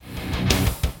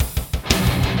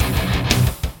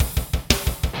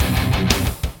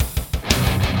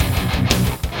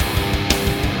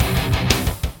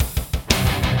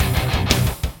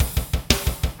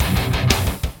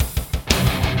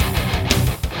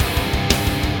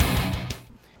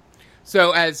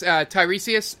So as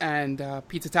Tiresias and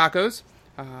Pizza Tacos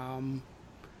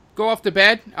go off to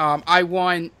bed, I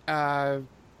want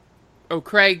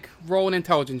Craig, roll an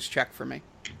intelligence check for me.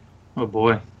 Oh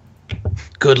boy.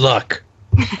 Good luck.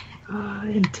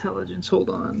 Intelligence. Hold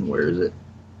on. Where is it?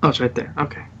 Oh, it's right there.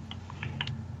 Okay.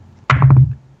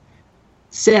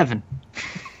 7.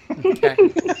 Okay.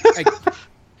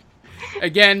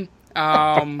 Again,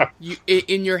 you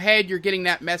in your head you're getting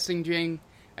that messaging,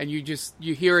 and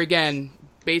you hear again.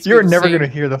 Basically, you're never going to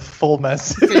hear the full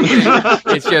message.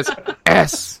 It's just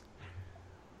S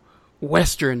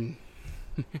Western.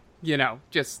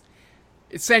 Just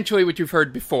essentially what you've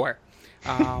heard before.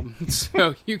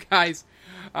 So you guys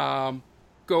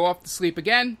go off to sleep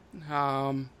again.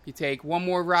 You take one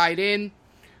more ride in.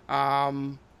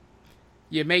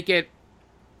 You make it.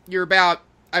 You're about,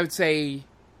 I would say,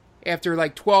 after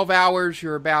like 12 hours,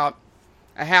 you're about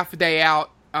a half a day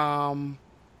out.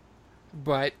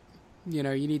 But, you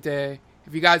need to,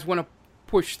 if you guys want to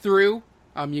push through,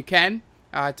 you can,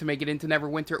 to make it into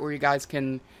Neverwinter, or you guys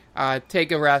can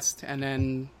take a rest and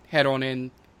then head on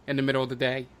in the middle of the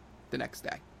day, the next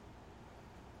day.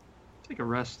 Take a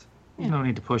rest. There's no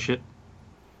need to push it.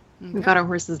 Okay. We've got our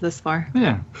horses this far.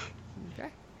 Yeah. Okay.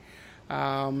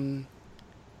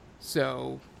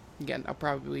 So, again, I'll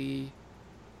probably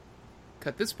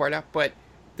cut this part out, but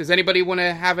does anybody want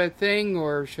to have a thing,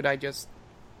 or should I just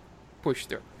push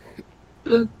through?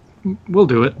 We'll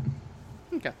do it.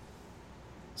 Okay.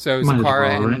 So,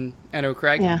 Zakara and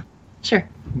O'Craig? Yeah, sure.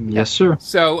 Yes, sir.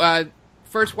 So,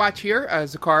 first watch here,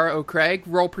 Zakara, O'Craig,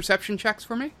 roll perception checks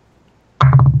for me.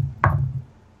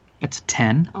 It's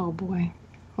 10. Oh, boy.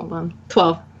 Hold on.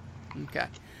 12. Okay.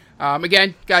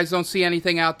 Again, guys don't see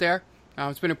anything out there.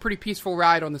 It's been a pretty peaceful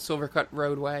ride on the Silvercut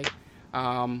Roadway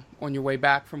on your way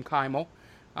back from Kymel.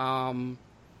 Nothing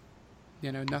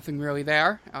really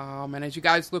there. And as you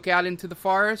guys look out into the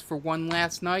forest for one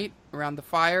last night around the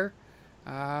fire,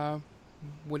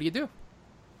 what do you do?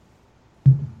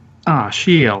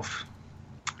 She-Elf.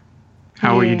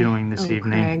 How are you doing this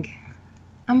evening? Craig.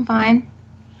 I'm fine.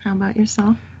 How about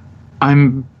yourself?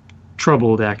 I'm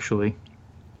troubled, actually.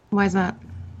 Why is that?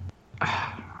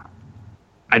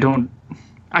 I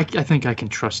think I can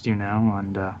trust you now,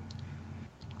 and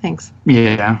thanks.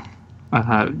 Yeah.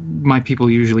 My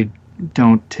people usually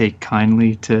don't take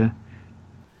kindly to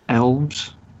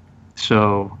elves,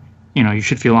 so you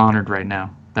should feel honored right now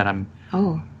that I'm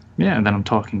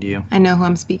talking to you. I know who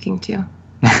I'm speaking to.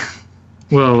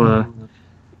 Well,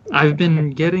 I've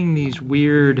been getting these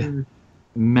weird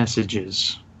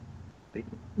messages,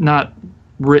 not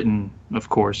written, of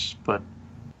course, but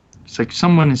it's like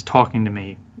someone is talking to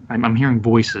me. I'm hearing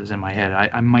voices in my head.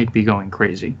 I might be going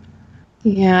crazy.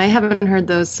 Yeah, I haven't heard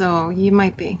those, so you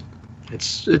might be. It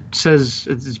says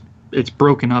it's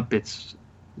broken up. It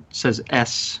says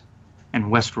S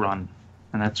and West Run,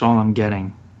 and that's all I'm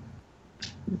getting.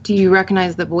 Do you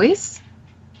recognize the voice?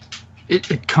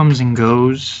 It comes and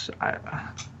goes.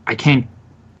 I can't.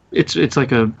 It's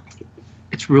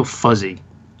real fuzzy.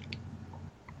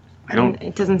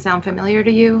 It doesn't sound familiar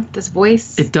to you, this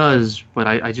voice? It does, but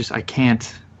I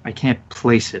can't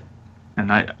place it,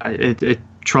 and it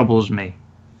troubles me.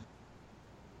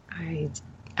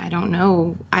 I don't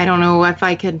know. I don't know if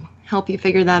I could help you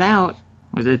figure that out.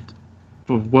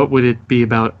 What would it be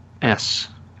about S?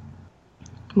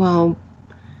 Well,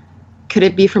 could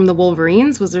it be from the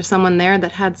Wolverines? Was there someone there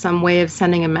that had some way of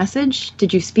sending a message?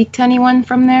 Did you speak to anyone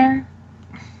from there?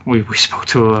 We spoke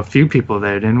to a few people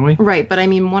there, didn't we? Right, but I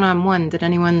mean one-on-one. Did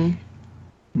anyone...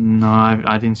 No,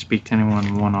 I didn't speak to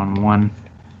anyone one-on-one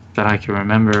that I can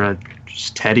remember.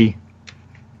 Just Teddy.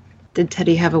 Did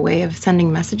Teddy have a way of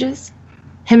sending messages?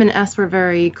 Him and S were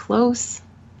very close.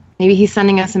 Maybe he's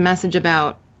sending us a message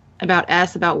about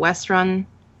S, about West Run.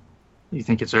 You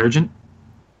think it's urgent?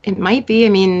 It might be. I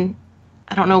mean,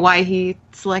 I don't know why he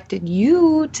selected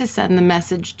you to send the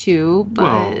message to, but...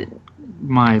 Well,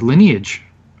 my lineage,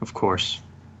 of course.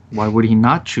 Why would he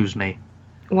not choose me?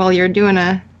 Well, you're doing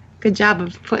a good job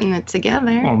of putting it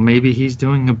together. Well, maybe he's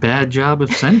doing a bad job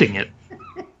of sending it.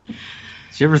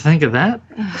 Did you ever think of that?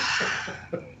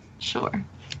 Sure.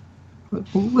 Well,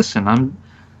 listen,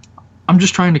 I'm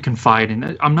just trying to confide in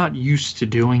it. I'm not used to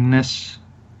doing this.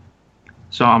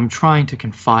 So I'm trying to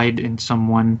confide in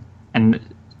someone, and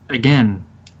again,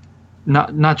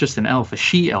 not just an elf, a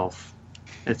she-elf.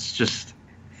 It's just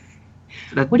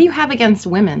that. What do you have against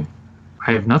women?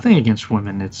 I have nothing against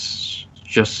women. It's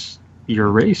just your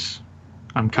race.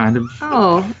 I'm kind of...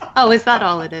 Oh, is that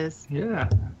all it is? Yeah,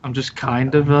 I'm just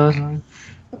kind of a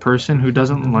person who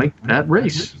doesn't like that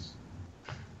race.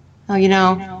 Oh,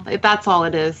 if that's all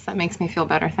it is, that makes me feel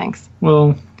better, thanks.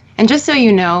 Well... And just so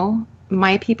you know,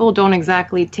 my people don't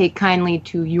exactly take kindly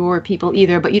to your people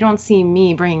either, but you don't see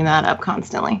me bringing that up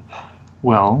constantly.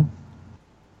 Well,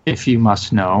 if you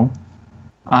must know,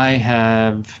 I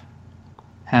have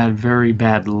had very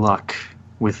bad luck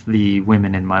with the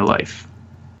women in my life.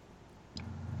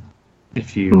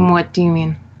 If you... What do you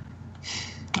mean?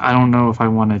 I don't know if I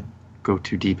want to go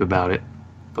too deep about it,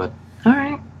 but All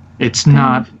right. it's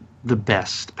not the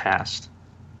best past.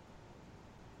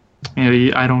 You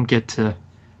know, I don't get to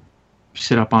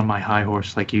sit up on my high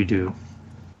horse like you do.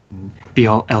 And be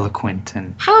all eloquent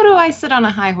and... How do I sit on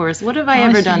a high horse? What have I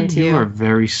ever see done to You are you?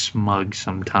 very smug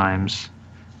sometimes.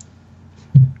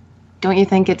 Don't you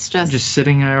think it's just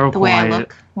Sitting there all the way I quiet.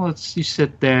 look? Well, you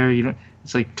sit there, you know,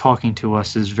 it's like talking to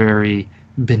us is very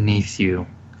beneath you.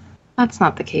 That's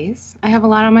not the case. I have a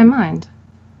lot on my mind.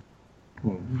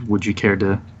 Would you care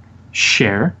to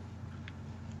share?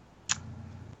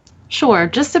 Sure,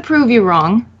 just to prove you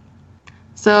wrong.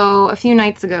 So, a few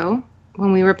nights ago,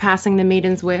 when we were passing the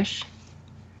Maiden's Wish,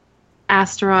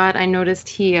 Astaroth, I noticed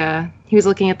he was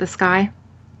looking at the sky.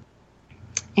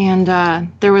 And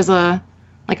there was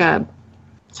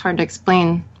it's hard to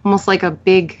explain, almost like a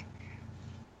big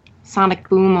sonic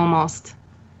boom almost.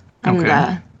 And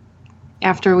Okay.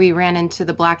 after we ran into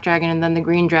the black dragon and then the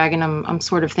green dragon, I'm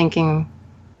sort of thinking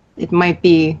it might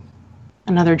be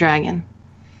another dragon.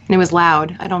 And it was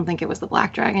loud. I don't think it was the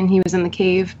black dragon. He was in the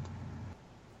cave.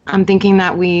 I'm thinking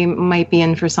that we might be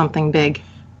in for something big.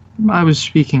 I was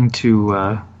speaking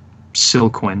to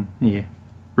Silquin. He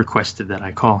requested that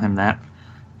I call him that.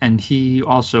 And he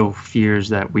also fears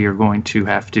that we are going to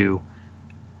have to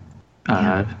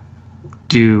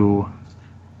do,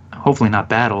 hopefully not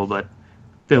battle, but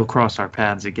they'll cross our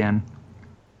paths again.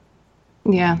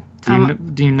 Yeah.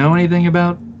 Do you know anything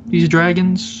about these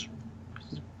dragons?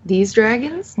 These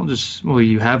dragons? Well,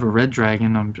 you have a red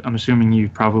dragon. I'm assuming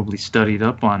you've probably studied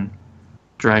up on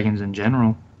dragons in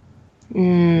general.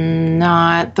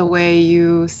 Not the way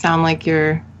you sound like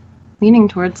you're leaning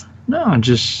towards. No,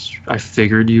 I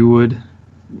figured you would.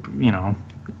 You know,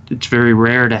 it's very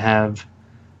rare to have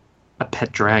a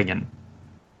pet dragon,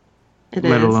 It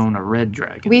let is. alone a red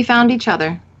dragon. We found each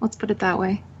other. Let's put it that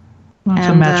way. Well, it's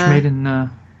a and, match made in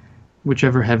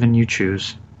whichever heaven you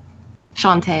choose.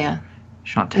 Shantea,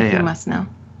 if you Shantea. must know.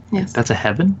 Yes. That's a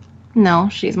heaven? No,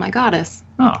 she's my goddess.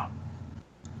 Oh.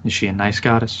 Is she a nice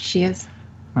goddess? She is.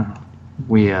 Oh.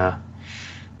 We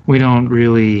don't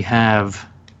really have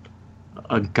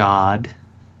a god.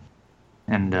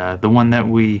 And the one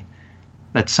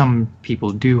that some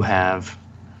people do have,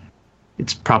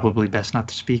 it's probably best not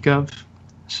to speak of.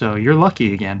 So you're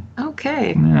lucky again.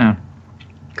 Okay, Yeah.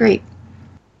 great.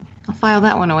 I'll file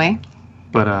that one away.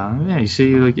 But yeah, you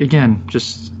see, like again,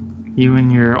 just you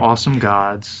and your awesome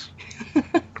gods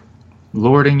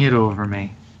lording it over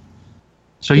me.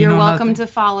 So You're know welcome nothing?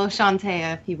 to follow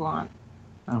Shantea if you want.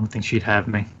 I don't think she'd have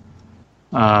me.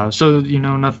 So you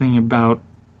know nothing about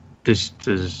this?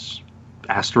 Does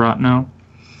Astaroth know?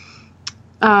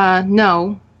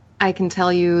 No. I can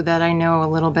tell you that I know a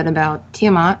little bit about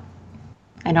Tiamat.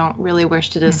 I don't really wish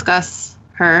to discuss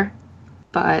her,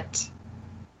 but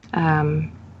The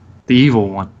evil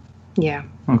one. yeah.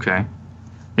 Okay.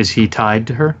 Is he tied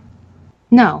to her?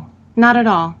 No, not at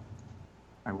all.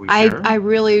 Are we I sure?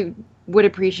 really would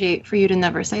appreciate for you to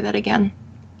never say that again,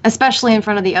 especially in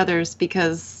front of the others,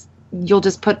 because you'll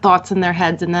just put thoughts in their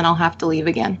heads and then I'll have to leave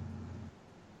again.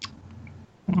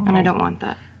 And I don't want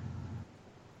that.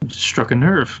 Just struck a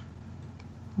nerve.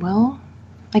 Well,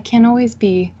 I can't always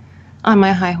be on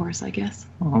my high horse, I guess.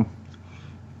 Oh.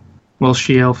 Well,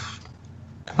 She-Elf,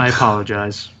 I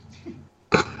apologize.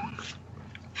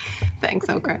 Thanks,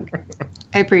 Okra.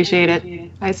 I appreciate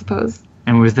it, I suppose.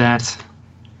 And with that,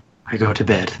 I go to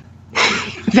bed.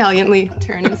 Valiantly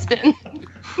turn and spin.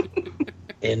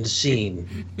 End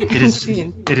scene.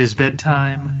 It is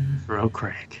bedtime for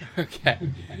O'Craig. Okay,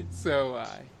 so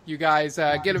you guys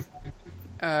get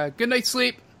a good night's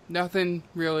sleep. Nothing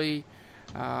really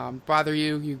bother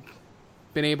you. You've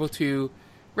been able to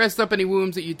rest up any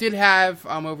wounds that you did have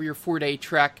over your 4-day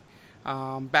trek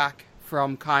back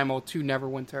from Kymel to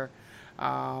Neverwinter.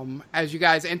 As you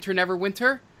guys enter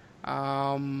Neverwinter,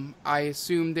 I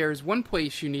assume there's one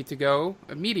place you need to go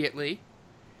immediately.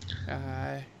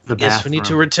 The Yes, we need to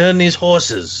bathroom. return these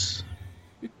horses.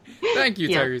 Thank you,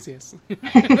 Yeah. Tiresias.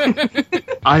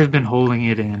 I have been holding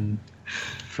it in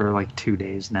for like 2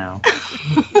 days now.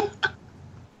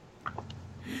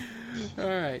 All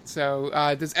right, so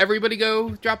does everybody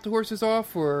go drop the horses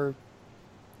off, or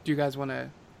do you guys want to?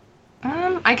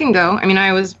 I can go. I mean,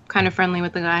 I was kind of friendly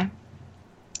with the guy.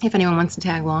 If anyone wants to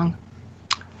tag along.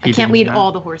 I He can't did lead not-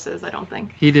 all the horses, I don't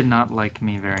think. He did not like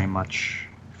me very much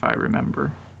if I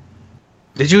remember.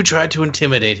 Did you try to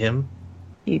intimidate him?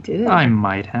 You did. I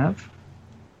might have.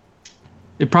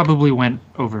 It probably went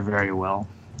over very well.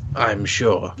 I'm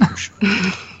sure.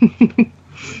 I'm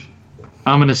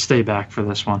going to stay back for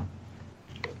this one.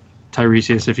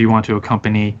 Tiresias, if you want to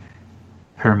accompany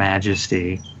Her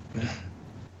Majesty,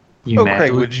 you may.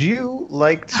 Craig, would you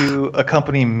like to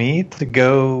accompany me to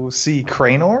go see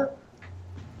Cranor?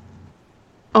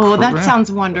 Oh, that Correct.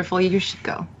 sounds wonderful. You should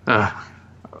go. Okay.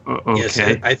 Yes,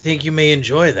 I think you may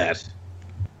enjoy that.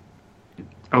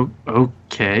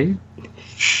 Okay.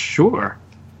 Sure.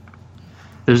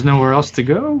 There's nowhere else to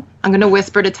go? I'm going to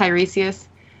whisper to Tiresias.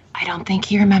 I don't think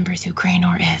he remembers who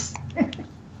Cranor is.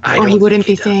 I Or don't he wouldn't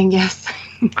be think does. saying yes.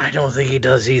 I don't think he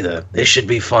does either. This should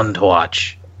be fun to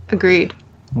watch. Agreed.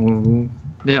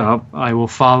 Yeah, I will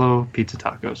follow Pizza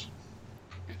Tacos.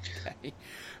 Okay.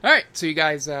 All right, so you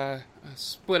guys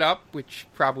split up, which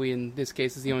probably in this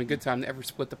case is the only good time to ever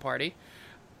split the party.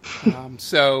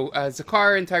 So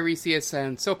Zakar and Tiresias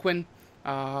and Silquin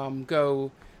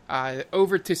go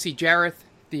over to see Jareth,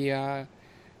 the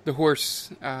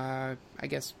horse, I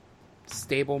guess,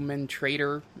 stableman,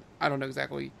 trader. I don't know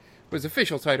exactly what his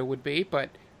official title would be, but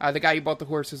the guy you bought the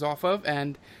horses off of.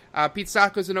 And Pete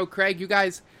Sacos and O'Craig, you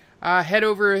guys head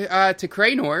over to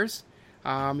Cranor's.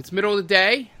 It's middle of the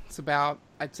day. It's about,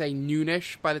 I'd say,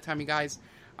 noonish by the time you guys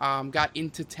got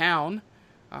into town.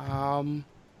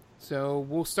 So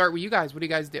we'll start with you guys. What do you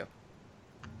guys do?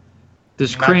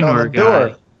 This Knock on the Cranor door.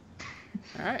 guy,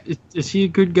 All right. is he a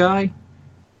good guy?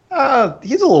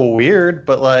 He's a little weird,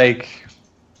 but like,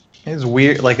 he's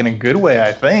weird, like in a good way,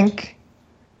 I think.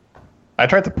 I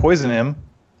tried to poison him.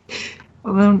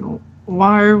 Well, then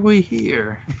why are we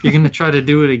here? You're going to try to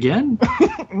do it again?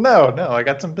 No, I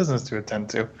got some business to attend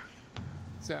to.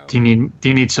 So Do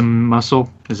you need some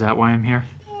muscle? Is that why I'm here?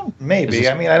 Maybe. Is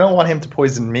this- I mean, I don't want him to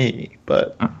poison me,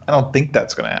 but I don't think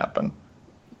that's going to happen.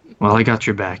 Well, I got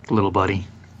your back, little buddy.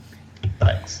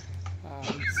 Thanks.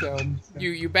 so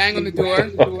you bang on the door.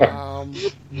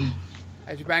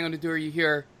 As you bang on the door, you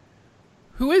hear,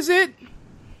 "Who is it?"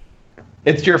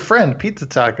 It's your friend, Pizza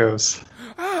Tacos.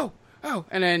 Oh,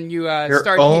 and then you Your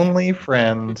start only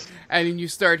friend. and then you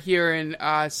start hearing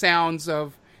sounds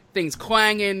of things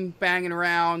clanging, banging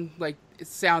around, like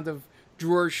sound of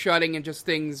drawers shutting and just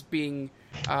things being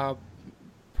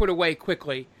put away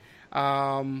quickly.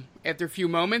 After a few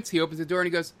moments, he opens the door and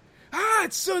he goes,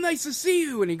 "It's so nice to see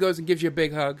you!" And he goes and gives you a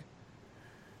big hug.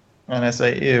 And I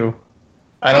say, ew.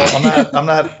 I'm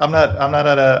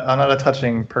not a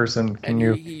touching person. Can And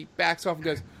you? he backs off and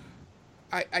goes,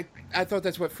 I thought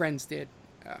that's what friends did.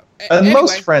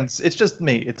 Most friends, it's just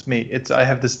me. It's me. I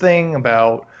have this thing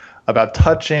about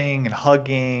touching and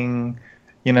hugging.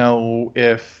 You know,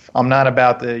 if I'm not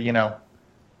about to,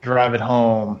 drive it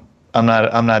home, I'm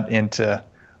not into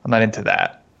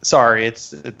that. Sorry,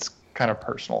 it's kind of a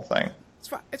personal thing.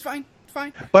 It's fine.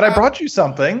 But I brought you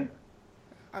something.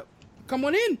 Come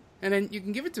on in, and then you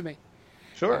can give it to me.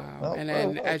 Sure. And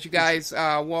then as you guys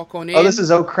walk on in. Oh, this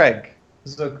is O'Craig.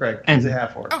 He's a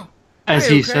half orc. Oh, As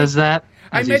hi, he okay. says that,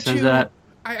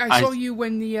 I saw you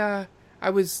when I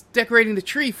was decorating the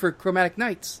tree for Chromatic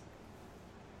Nights.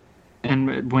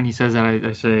 and when he says that,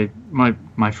 I say,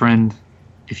 my friend,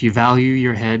 if you value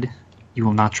your head, you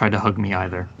will not try to hug me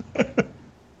either.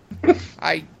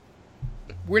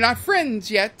 We're not friends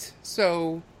yet,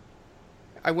 so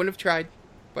I wouldn't have tried,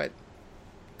 but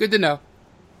good to know.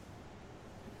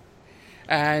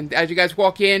 And as you guys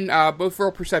walk in, both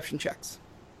roll perception checks.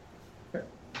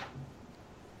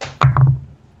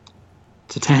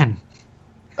 It's a 10.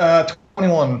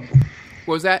 21.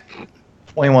 What was that?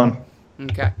 21.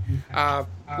 Okay.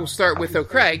 We'll start with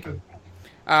O'Craig.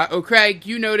 O'Craig,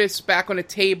 you notice back on a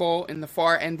table in the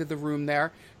far end of the room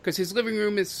there, because his living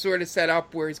room is sort of set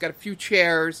up where he's got a few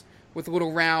chairs with a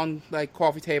little round, like,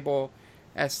 coffee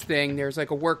table-esque thing. There's,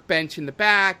 like, a workbench in the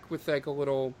back with, like, a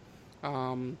little,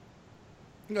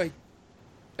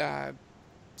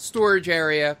 storage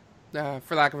area,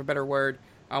 for lack of a better word,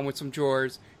 with some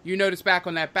drawers. You notice back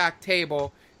on that back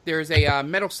table, there's a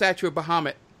metal statue of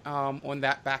Bahamut on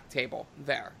that back table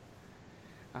there.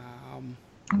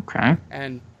 Okay.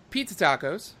 And Pizza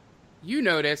Tacos, you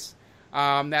notice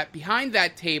that behind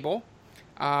that table,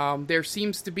 there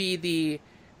seems to be the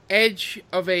edge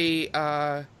of it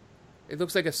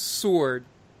looks like a sword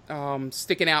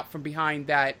sticking out from behind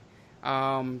that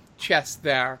chest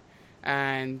there.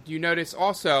 And you notice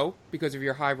also, because of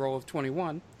your high roll of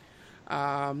 21,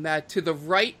 that to the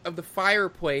right of the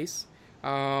fireplace,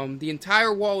 the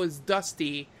entire wall is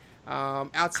dusty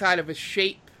outside of a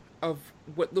shape of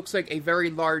what looks like a very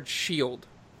large shield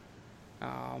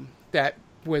that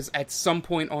was at some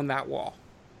point on that wall.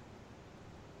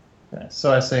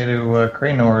 So I say to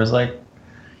Cranor, is like,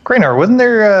 Cranor, wasn't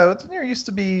there used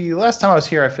to be, last time I was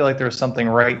here, I feel like there was something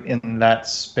right in that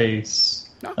space.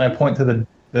 No. And I point to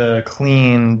the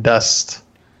clean dust.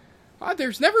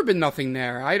 There's never been nothing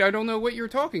there. I don't know what you're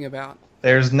talking about.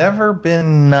 There's never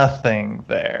been nothing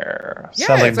there. Yeah,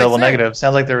 Sounds like as I double said. negative.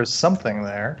 Sounds like there was something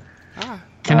there.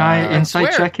 Can I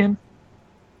insight swear. check him?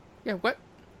 Yeah, what?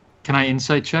 Can I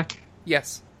insight check?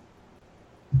 Yes.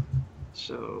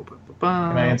 So,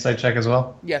 Can I insight check as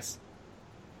well? Yes.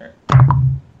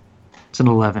 it's an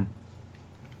 11.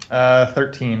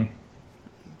 13.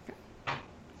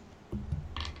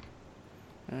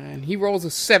 And he rolls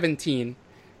a 17.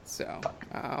 So,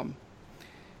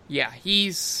 yeah,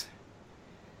 he's...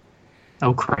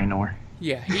 Oh, Cranor.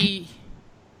 Yeah,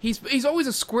 he's always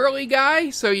a squirrely guy,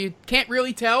 so you can't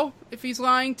really tell if he's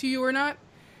lying to you or not.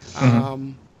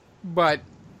 But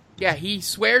yeah, he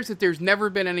swears that there's never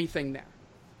been anything there.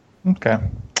 Okay.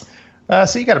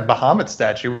 So you got a Bahamut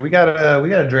statue. We got a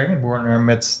Dragonborn in our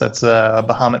midst that's a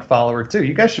Bahamut follower too.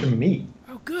 You guys should meet.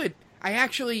 Oh, good. I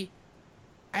actually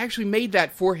made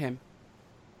that for him.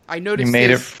 I noticed You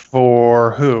made it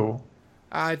for who?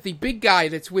 the big guy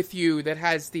that's with you that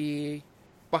has the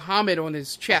Bahamut on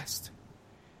his chest.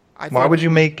 Why would you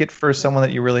make it for someone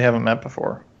that you really haven't met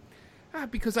before?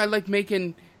 Because I like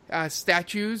making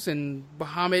statues, and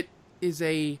Bahamut is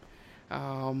a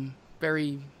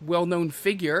very well-known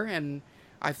figure, and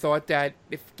I thought that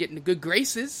if getting the good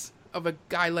graces of a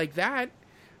guy like that,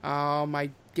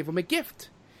 I'd give him a gift.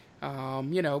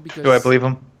 Because... Do I believe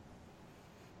him?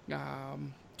 Do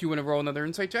you want to roll another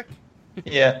insight check?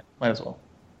 Yeah, might as well.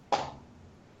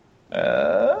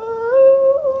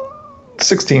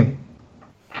 16.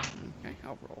 Okay,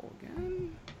 I'll roll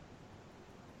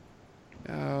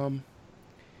again.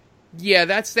 Yeah,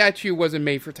 that statue wasn't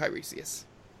made for Tiresias.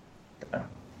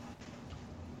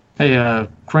 Hey,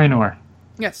 Cranor.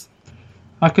 Yes.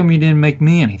 How come you didn't make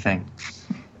me anything?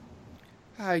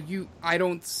 I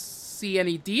don't see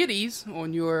any deities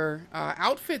on your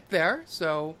outfit there,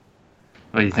 so...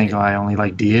 What, you think I only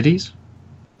like deities?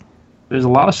 There's a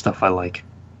lot of stuff I like.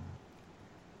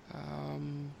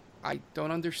 I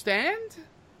don't understand.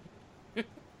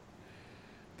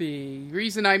 The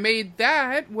reason I made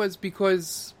that was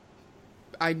because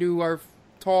I knew our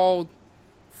tall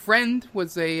friend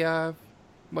was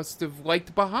must have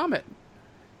liked Bahamut.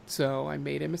 So I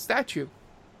made him a statue.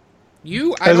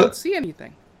 I don't see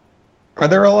anything. Are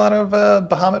there a lot of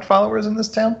Bahamut followers in this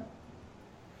town?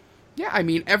 Yeah, I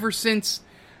mean, ever since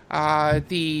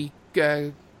the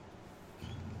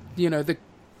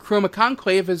Chroma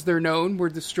Conclave, as they're known, were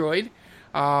destroyed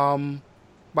by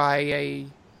a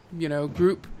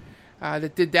group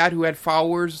that did that, who had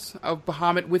followers of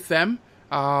Bahamut with them,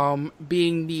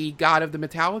 being the god of the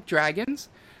metallic dragons.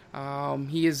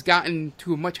 He has gotten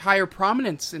to a much higher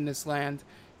prominence in this land.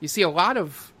 You see a lot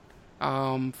of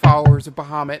followers of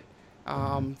Bahamut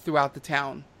throughout the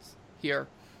town here.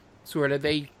 Sort of,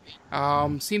 they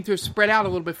seem to have spread out a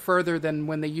little bit further than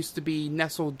when they used to be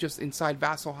nestled just inside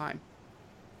Vasselheim.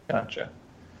 Gotcha.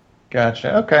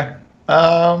 Okay.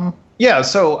 Yeah,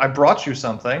 so I brought you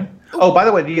something. Oh, by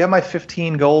the way, do you have my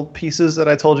 15 gold pieces that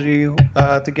I told you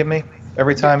to give me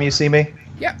every time you see me?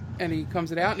 Yeah, and he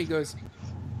comes it out and he goes,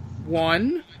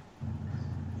 1.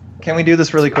 Can we do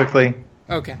this really quickly?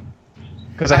 Okay.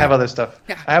 Because I have other stuff.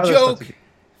 Yeah, I have other joke, stuff to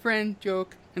friend,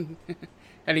 joke.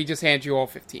 And he just hands you all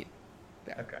 15.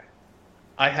 Okay.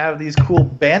 I have these cool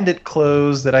bandit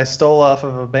clothes that I stole off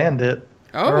of a bandit.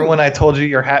 Oh. Remember when I told you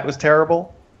your hat was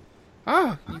terrible?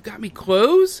 Oh, you got me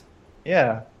clothes?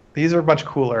 Yeah. These are much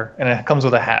cooler, and it comes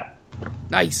with a hat.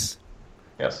 Nice.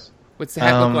 Yes. What's the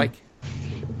hat look like?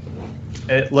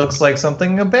 It looks like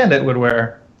something a bandit would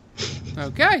wear.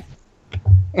 Okay.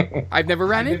 I've never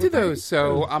ran into those,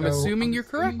 so I'm assuming you're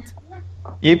correct.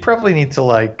 You probably need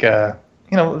to,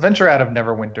 venture out of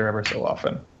Neverwinter ever so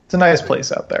often. It's a nice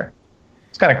place out there.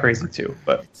 It's kind of crazy, too,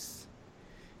 but...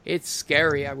 It's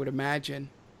scary, I would imagine.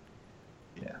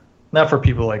 Yeah. Not for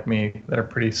people like me that are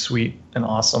pretty sweet and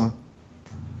awesome.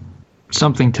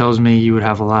 Something tells me you would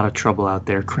have a lot of trouble out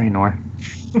there, Cranor.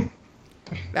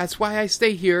 That's why I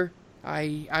stay here.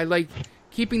 I like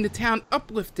keeping the town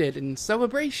uplifted in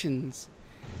celebrations.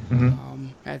 Mm-hmm.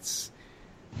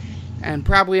 And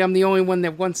probably I'm the only one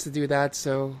that wants to do that,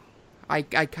 so I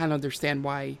kind of understand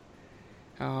why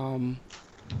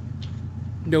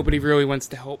nobody really wants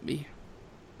to help me.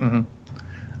 Mm-hmm.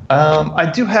 I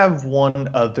do have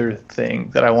one other thing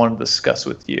that I want to discuss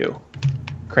with you,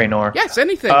 Cranor. Yes,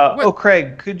 anything.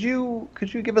 Craig, could you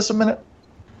give us a minute?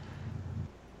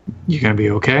 You gonna be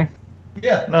okay?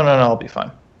 Yeah, no, I'll be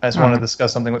fine. I just want to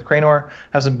discuss something with Cranor.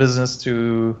 Have some business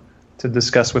to to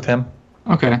discuss with him.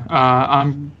 Okay.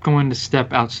 I'm going to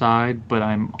step outside, but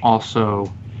I'm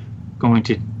also going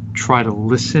to try to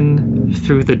listen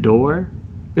through the door,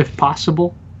 if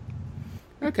possible.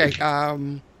 Okay.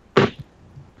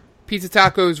 Pizza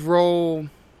Tacos roll.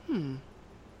 I'm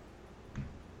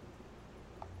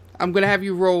going to have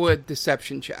you roll a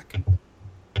deception check.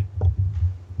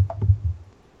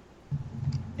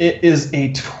 It is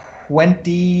a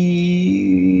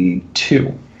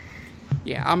 22.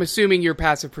 Yeah, I'm assuming your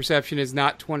passive perception is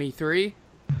not 23.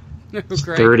 It's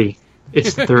 30.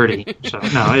 It's 30. So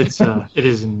no, it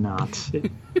is not.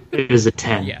 It is a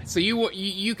 10. Yeah, so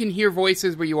you can hear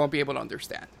voices, but you won't be able to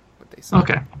understand what they say.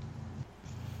 Okay.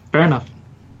 Fair enough.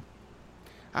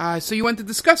 So you want to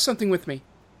discuss something with me?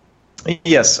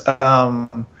 Yes.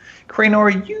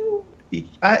 Cranor,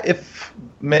 if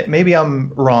maybe I'm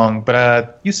wrong,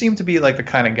 but you seem to be like the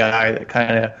kind of guy that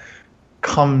kind of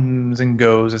comes and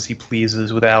goes as he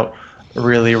pleases without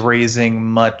really raising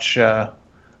much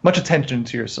attention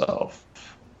to yourself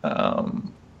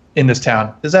in this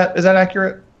town. Is that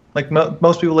accurate? Like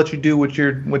most people let you do what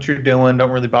you're doing,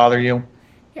 don't really bother you.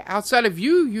 Yeah, outside of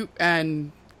you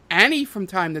and Annie from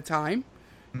time to time,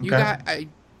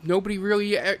 nobody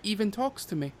really even talks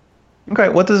to me. Okay,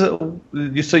 what does it?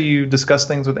 So you discuss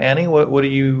things with Annie.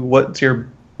 What's your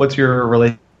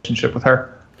relationship with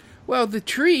her? Well, the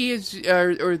tree is,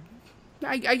 I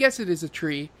guess it is a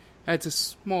tree. It's a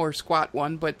smaller, squat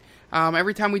one, but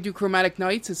every time we do chromatic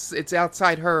nights, it's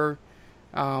outside her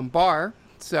bar.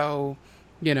 So,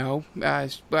 I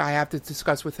have to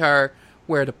discuss with her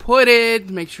where to put it,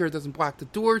 make sure it doesn't block the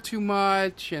door too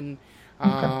much, and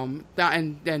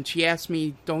and she asked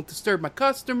me, "Don't disturb my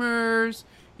customers.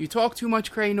 You talk too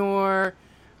much, Cranor."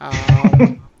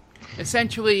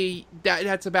 Essentially,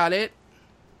 that's about it.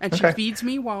 And she feeds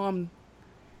me while I'm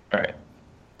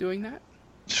doing that.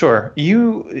 Sure.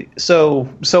 So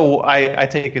I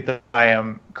take it that I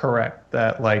am correct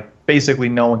that like basically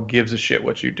no one gives a shit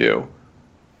what you do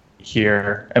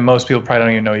here, and most people probably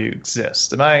don't even know you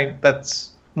exist.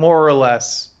 That's more or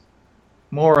less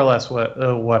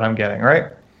what I'm getting, right?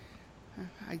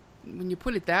 When you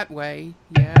put it that way,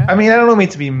 yeah. I mean, I don't mean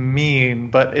to be mean,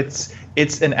 but it's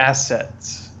an asset,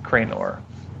 Cranor.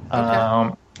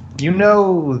 Okay. You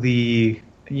know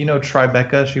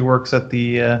Tribeca. She works at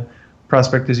the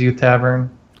Prospectors Youth Tavern.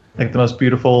 Like the most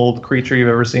beautiful creature you've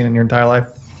ever seen in your entire life.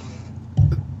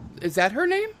 Is that her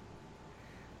name?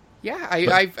 Yeah,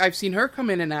 I've seen her come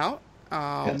in and out.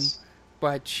 Yes.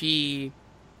 But she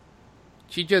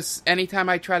just, anytime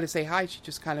I try to say hi, she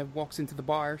just kind of walks into the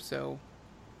bar. So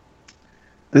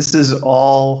this is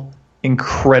all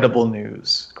incredible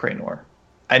news, Cranor.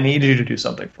 I need you to do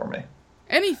something for me.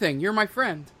 Anything. You're my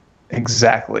friend.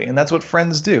 Exactly. And that's what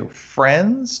friends do.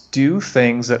 Friends do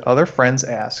things that other friends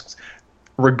ask,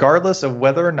 regardless of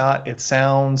whether or not it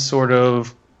sounds sort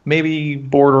of maybe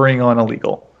bordering on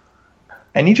illegal.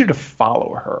 I need you to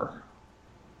follow her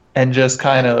and just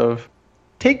kind of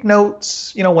take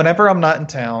notes, whenever I'm not in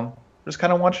town. Just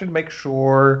kind of want you to make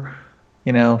sure,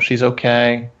 she's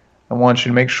okay. I want you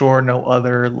to make sure no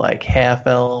other like half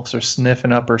elves are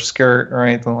sniffing up her skirt or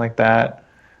anything like that.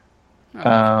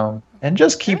 And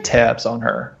just keep tabs on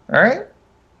her. All right?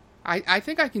 I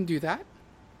think I can do that.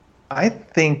 I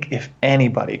think if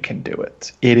anybody can do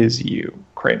it, it is you,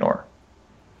 Cranor.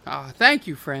 Thank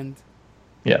you, friend.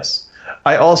 Yes.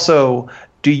 I also,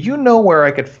 do you know where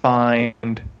I could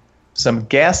find some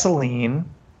gasoline?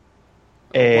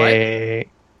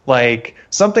 Like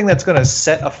something that's going to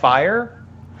set a fire?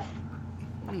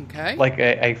 Okay. Like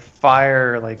a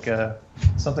fire, like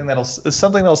something that'll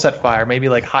set fire. Maybe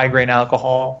like high grain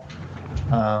alcohol.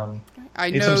 I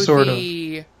know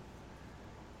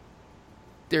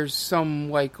there's some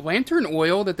like lantern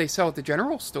oil that they sell at the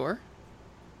general store.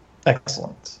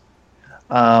 Excellent.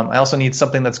 I also need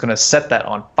something that's going to set that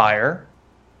on fire.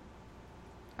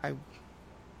 I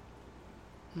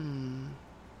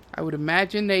would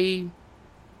imagine they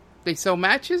sell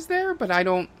matches there, but I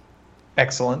don't.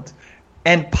 Excellent.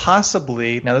 And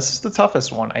possibly, now this is the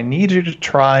toughest one, I need you to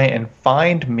try and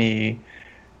find me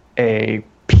a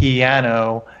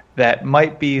piano that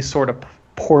might be sort of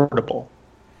portable.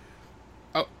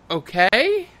 Oh,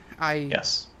 okay.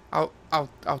 Yes. I'll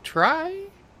try.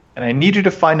 And I need you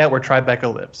to find out where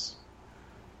Tribeca lives.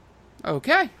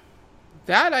 Okay.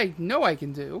 That I know I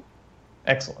can do.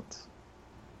 Excellent.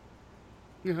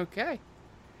 Okay.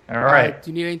 All right. Do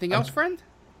you need anything else, friend?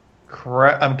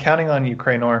 I'm counting on you,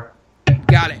 Cranor.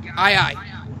 Got it. Aye.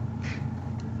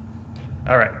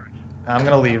 All right. I'm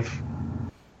going to leave.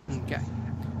 Okay.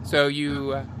 So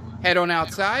you head on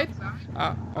outside.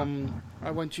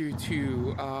 I want you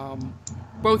to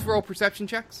both roll perception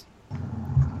checks.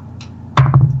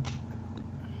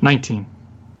 19.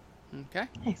 Okay.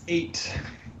 Nice. 8.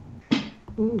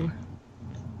 Ooh.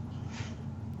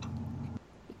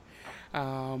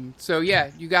 So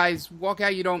yeah, you guys walk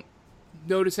out. You don't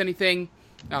notice anything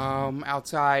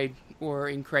outside or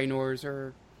in Cranors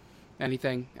or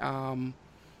anything. And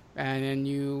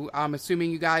then I'm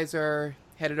assuming you guys are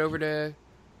headed over to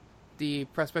the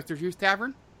Prospector's Youth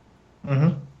Tavern. Mm-hmm.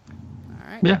 All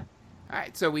right. Yeah. All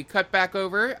right. So we cut back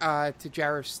over to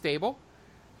Jareth's stable.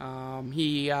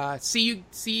 He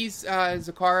sees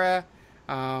Zakara,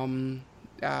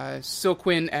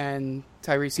 Silquin, and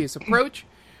Tiresias approach.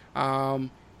 And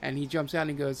he jumps out and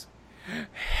he goes,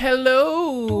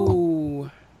 "Hello,"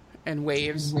 and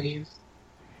waves.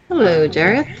 Hello,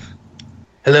 Jareth.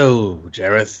 Hello,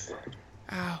 Jareth.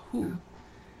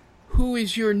 Who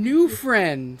is your new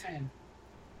friend?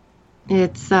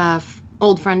 It's an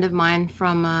old friend of mine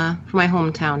from my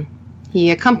hometown.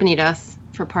 He accompanied us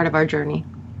for part of our journey.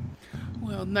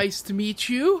 Well, nice to meet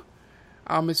you.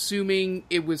 I'm assuming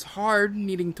it was hard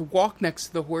needing to walk next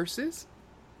to the horses.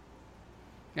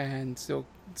 And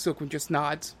Silquin just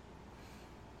nods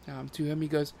to him. He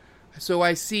goes, "So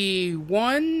I see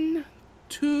 1,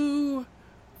 2,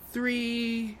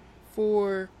 3,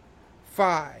 4,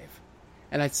 5.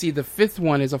 And I see the 5th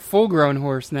one is a full-grown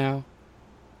horse now."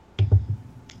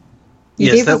 You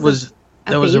Yes, gave that us was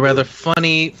a that was a baby? rather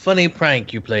funny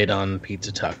prank you played on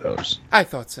Pizza Tacos. I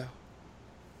thought so.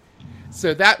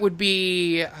 So that would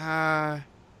be, I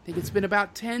think it's been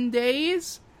about 10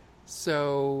 days.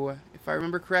 So, if I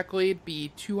remember correctly, it'd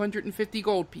be 250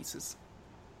 gold pieces.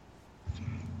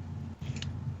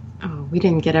 Oh, we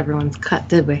didn't get everyone's cut,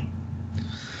 did we?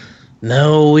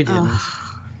 No, we didn't.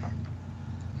 Oh.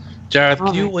 Jareth, All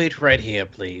can you right. wait right here,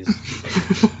 please?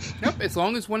 Nope, as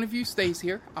long as one of you stays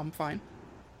here, I'm fine.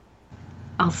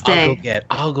 I'll stay.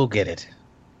 I'll go get it.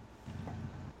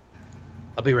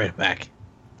 I'll be right back.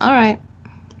 All right.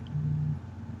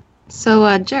 So,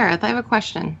 Jareth, I have a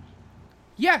question.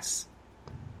 Yes.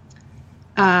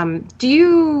 Do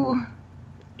you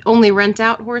only rent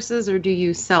out horses, or do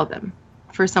you sell them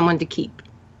for someone to keep?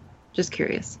 Just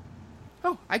curious.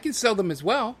 Oh, I can sell them as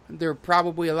well. They're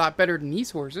probably a lot better than these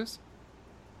horses.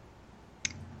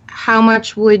 How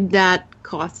much would that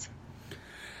cost?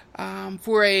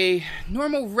 For a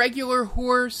normal regular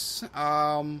horse,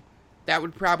 that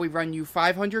would probably run you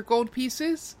 500 gold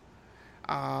pieces.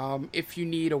 If you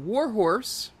need a war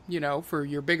horse, for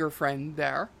your bigger friend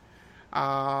there,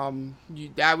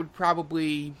 that would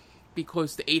probably be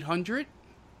close to 800.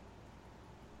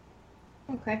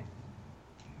 Okay.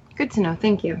 Good to know.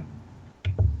 Thank you.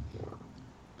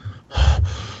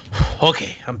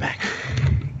 Okay, I'm back.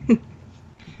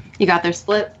 You got their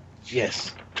split?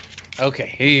 Yes. Okay,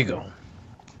 here you go.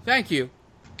 Thank you.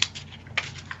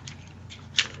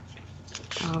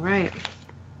 All right.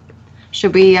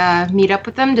 Should we meet up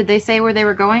with them? Did they say where they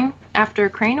were going after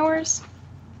Cranors?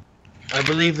 I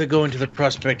believe they're going to the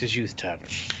Prospector's Youth Tavern.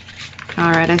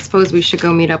 All right. I suppose we should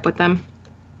go meet up with them.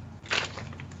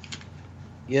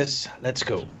 Yes, let's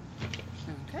go.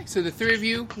 Okay, so the three of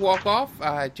you walk off.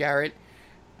 Jareth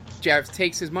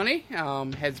takes his money,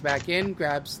 heads back in,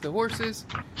 grabs the horses,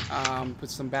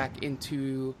 puts them back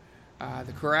into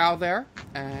the corral there,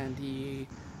 and he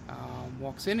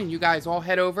walks in, and you guys all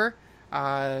head over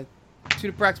to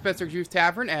the Prospector's Youth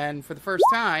Tavern, and for the first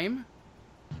time,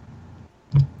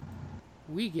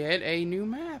 we get a new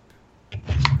map.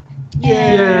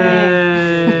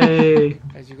 Yay!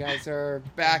 As you guys are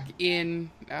back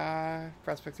in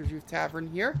Prospector's Youth Tavern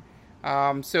here.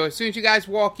 So as soon as you guys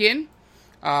walk in,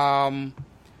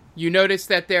 you notice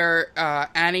that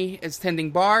Annie is tending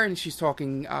bar, and she's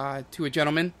talking to a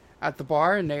gentleman at the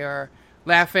bar, and they are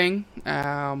laughing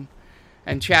and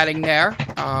chatting there.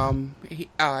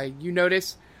 You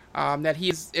notice that he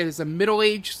is a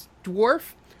middle-aged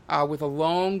dwarf with a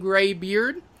long gray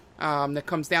beard that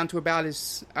comes down to about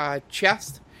his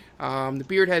chest. The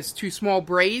beard has 2 small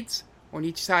braids on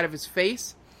each side of his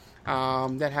face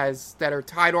that are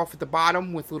tied off at the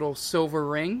bottom with little silver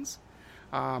rings.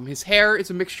 His hair is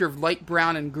a mixture of light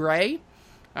brown and gray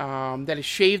that is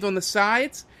shaved on the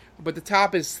sides, but the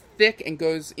top is thick and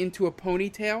goes into a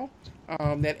ponytail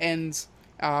that ends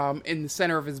in the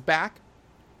center of his back.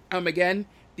 Again,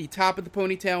 the top of the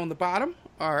ponytail and the bottom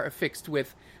are affixed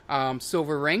with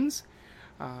silver rings.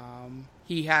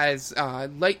 He has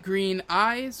light green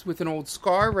eyes with an old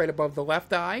scar right above the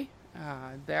left eye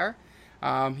there.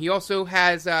 He also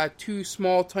has 2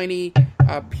 small, tiny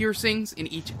piercings in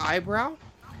each eyebrow.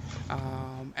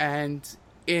 And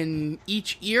in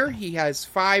each ear, he has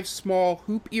 5 small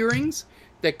hoop earrings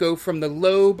that go from the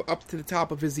lobe up to the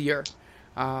top of his ear.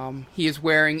 He is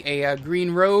wearing a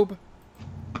green robe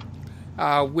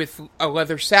with a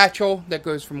leather satchel that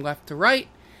goes from left to right.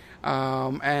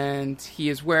 And he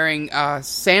is wearing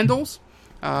sandals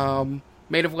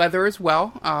made of leather as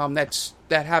well,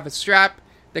 that have a strap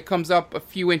that comes up a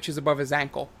few inches above his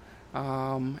ankle.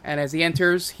 And as he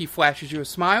enters, he flashes you a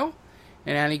smile,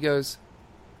 and Annie goes,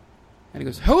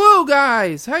 "Hello,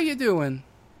 guys. How you doing?"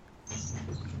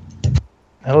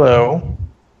 Hello.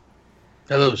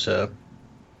 Hello, sir.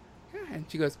 And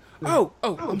she goes, "Oh,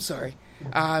 I'm sorry.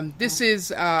 This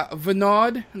is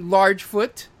Vinod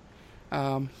Largefoot.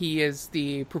 He is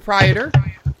the proprietor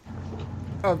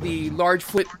of the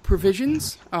Largefoot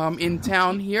Provisions in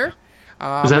town here."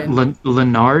 Is that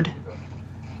Leonard?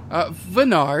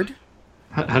 Vinard.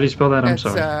 How do you spell that? I'm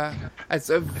sorry. It's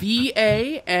a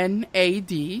Vanad.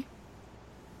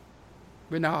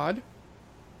 Vinod.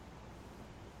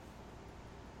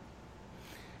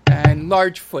 And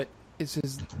Largefoot is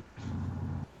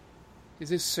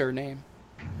his surname.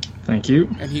 Thank you.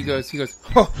 And he goes,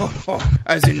 ho, ho, ho,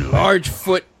 as in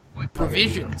Largefoot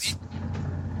Provisions.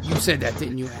 You said that,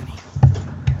 didn't you, Annie?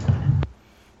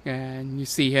 And you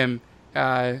see him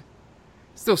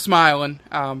still smiling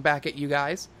back at you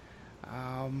guys.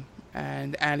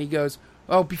 And Annie goes,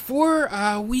 "Oh, before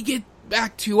we get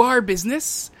back to our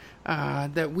business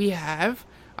that we have,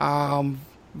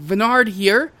 Vinard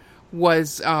here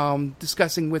was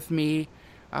discussing with me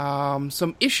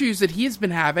some issues that he has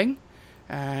been having,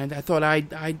 and I thought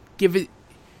I'd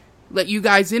let you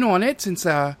guys in on it, since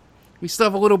we still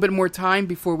have a little bit more time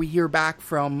before we hear back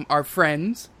from our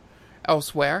friends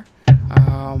elsewhere.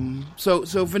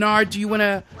 So Vinard, do you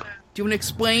wanna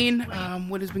explain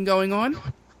what has been going on?"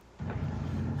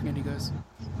 And he goes,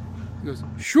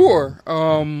 "Sure.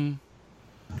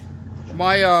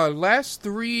 My last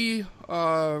 3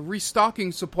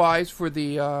 restocking supplies for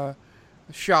the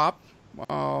shop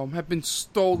have been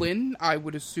stolen, I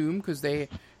would assume, because they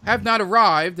have not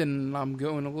arrived, and I'm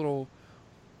going a little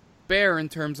bare in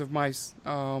terms of my,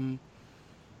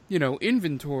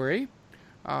 inventory.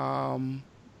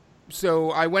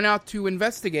 So I went out to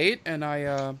investigate, and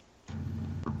I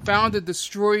found a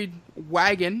destroyed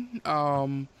wagon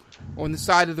on the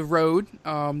side of the road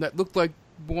that looked like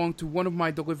belonged to one of my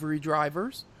delivery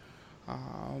drivers.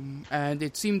 And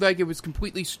it seemed like it was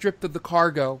completely stripped of the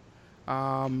cargo.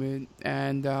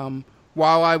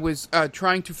 While I was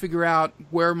trying to figure out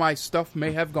where my stuff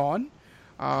may have gone,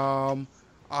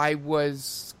 I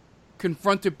was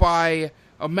confronted by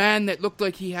a man that looked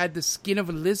like he had the skin of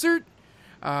a lizard,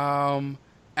 and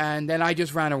then I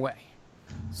just ran away.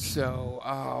 So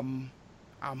I'm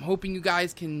hoping you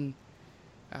guys can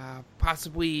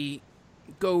possibly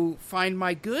go find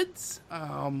my goods,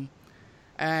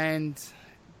 and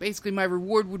basically my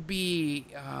reward would be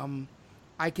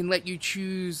I can let you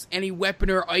choose any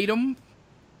weapon or item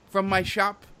from my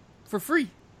shop for free.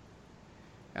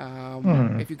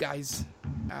 If you guys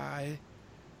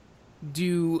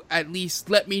do at least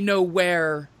let me know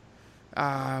where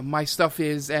my stuff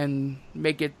is and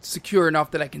make it secure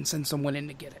enough that I can send someone in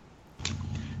to get it.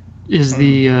 Is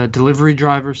the delivery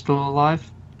driver still alive?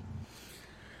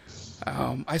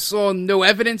 I saw no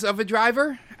evidence of a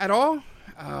driver at all.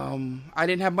 I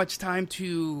didn't have much time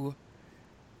to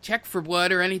check for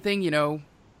blood or anything,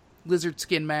 lizard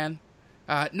skin man.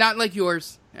 Not like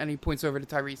yours. And he points over to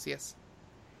Tiresias.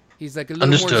 He's like a little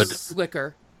more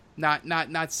slicker,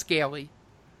 not scaly.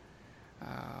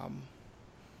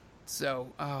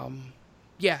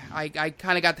 Yeah, I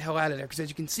kind of got the hell out of there, because as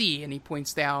you can see, and he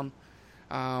points down,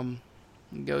 and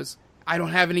goes, "I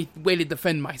don't have any way to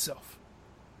defend myself."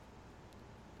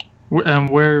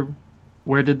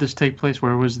 Where did this take place?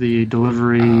 Where was the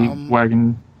delivery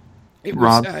wagon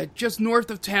robbed? It was just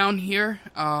north of town here.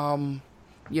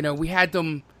 We had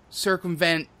them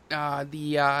circumvent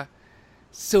the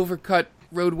Silvercut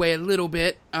roadway a little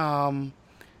bit,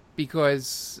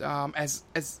 because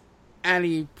as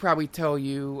Annie probably tell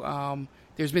you,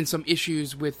 there's been some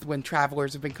issues with when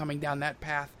travelers have been coming down that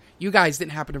path. You guys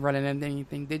didn't happen to run into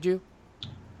anything, did you?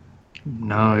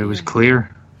 No, it was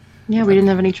clear. Yeah, we didn't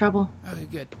have any trouble. Okay,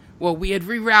 good. Well, we had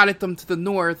rerouted them to the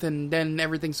north, and then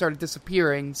everything started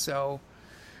disappearing, so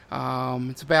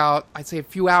it's about, I'd say, a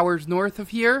few hours north of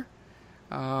here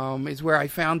is where I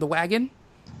found the wagon.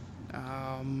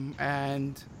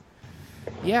 And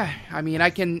yeah, I mean, I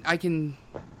can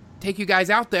take you guys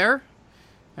out there,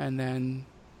 and then,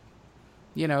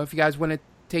 if you guys want to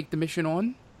take the mission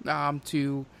on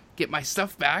to get my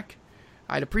stuff back,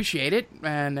 I'd appreciate it,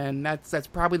 and that's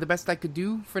probably the best I could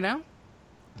do for now.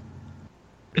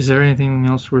 Is there anything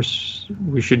else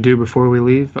we should do before we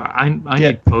leave? I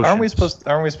need potions. Aren't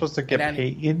we supposed to get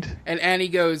paid? And Annie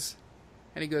goes,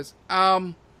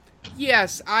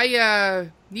 Yes,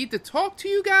 I need to talk to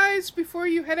you guys before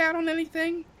you head out on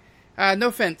anything. No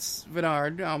offense,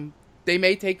 Vinard. They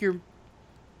may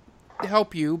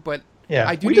help you, but Yeah,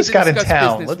 I do we need just to got in discuss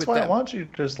town. business with Why them. don't you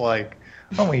just why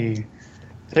don't we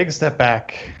take a step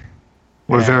back?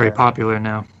 We're very Yeah. popular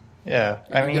now. Yeah,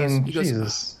 Yeah, I he goes- mean, he goes,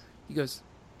 Jesus. He goes,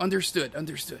 understood.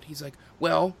 He's like,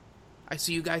 well, I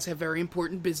see you guys have very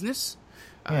important business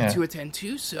Yeah. to attend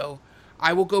to, so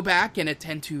I will go back and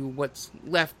attend to what's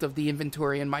left of the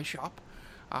inventory in my shop.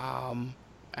 And,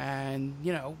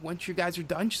 once you guys are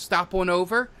done, just stop on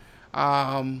over.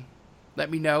 Let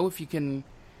me know if you can,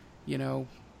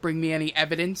 bring me any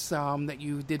evidence that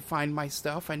you did find my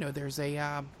stuff. I know there's we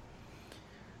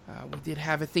did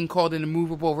have a thing called an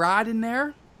immovable rod in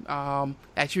there.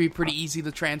 That should be pretty easy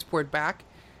to transport back.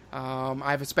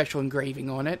 I have a special engraving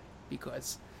on it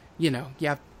because, you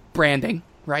have branding,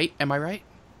 right? Am I right?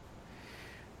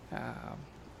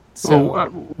 So,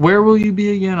 where will you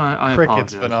be again? I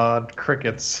Crickets, apologize. Vinod.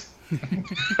 Crickets.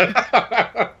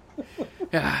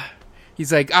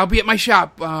 He's like, I'll be at my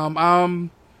shop.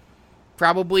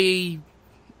 Probably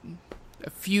a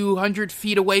few 100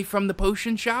 feet away from the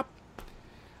potion shop.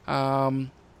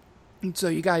 So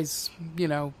you guys,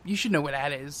 you should know what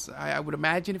that is. I would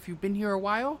imagine if you've been here a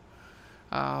while.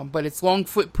 But it's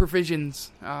Longfoot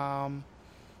Provisions.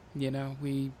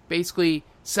 We basically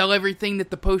sell everything that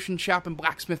the potion shop and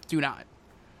blacksmith do not.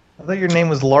 I thought your name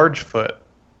was Largefoot.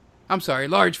 I'm sorry,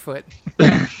 Largefoot.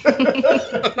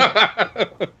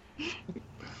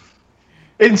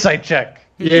 Insight check.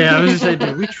 Yeah, I was just saying,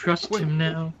 do we trust him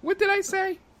now? What did I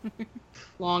say?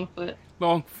 Longfoot.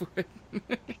 Longfoot.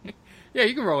 Yeah,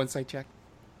 you can roll insight check.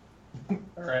 All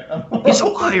right. He's a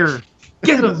liar.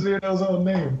 Get him. Zeno's own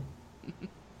name.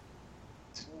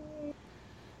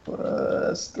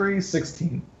 Plus 3,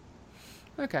 16.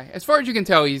 Okay, as far as you can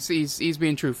tell, he's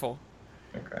being truthful.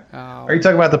 Okay. Um, Are you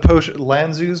talking about the potion,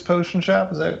 Lanzu's potion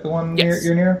shop? Is that the one Yes.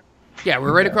 you're near? Yeah,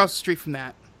 we're right Okay. across the street from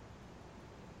that.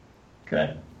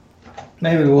 Okay.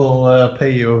 Maybe we'll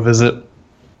pay you a visit.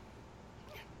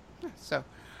 So,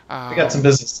 We got some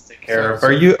business to take care of. so-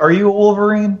 Are you a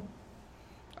Wolverine?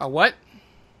 a what?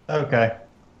 Okay.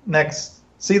 Next.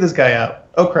 See this guy out.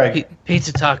 Oh, Craig.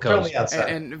 Pizza Currently tacos. outside.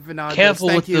 And Vinod goes, Careful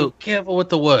thank with you. careful with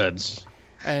the words.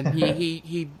 And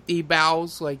he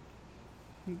bows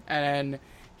and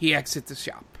he exits the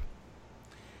shop.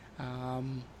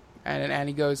 And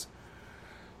he goes,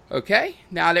 okay,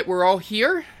 now that we're all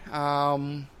here,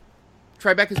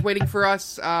 Tribeca's waiting for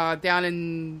us down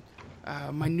in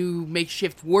my new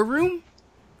makeshift war room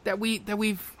that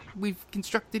we've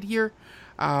constructed here.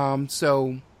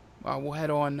 So we'll head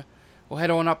on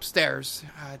upstairs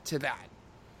to that.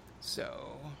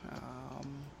 So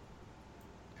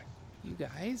you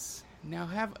guys now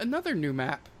have another new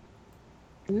map.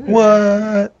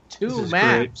 What? This Two is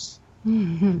maps.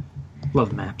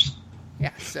 Love maps.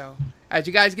 Yeah, so as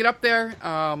you guys get up there,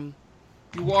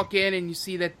 you walk in and you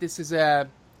see that this is an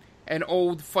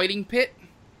old fighting pit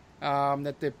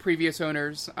that the previous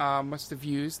owners must have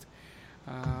used.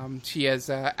 She has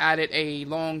added a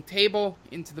long table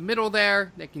into the middle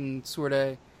there that can sort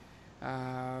of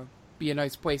be a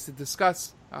nice place to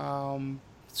discuss,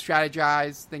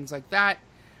 strategize, things like that.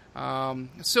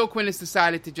 Silquin has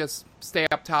decided to just stay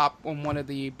up top on one of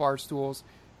the bar stools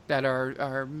that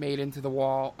are made into the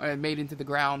wall, made into the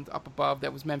ground up above.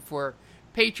 That was meant for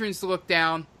patrons to look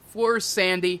down. Floor is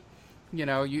sandy.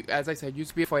 As I said, used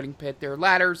to be a fighting pit. There are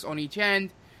ladders on each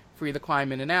end for you to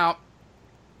climb in and out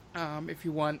if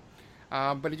you want.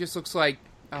 But it just looks like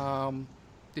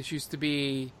this used to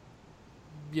be,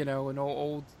 an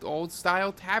old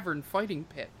style tavern fighting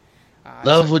pit.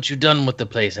 Love what you done with the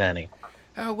place, Annie.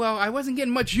 Well, I wasn't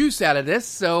getting much use out of this,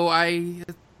 so I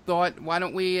thought, why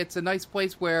don't we? It's a nice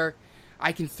place where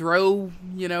I can throw,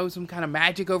 some kind of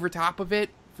magic over top of it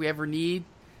if we ever need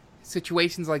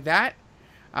situations like that.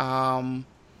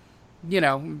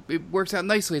 It works out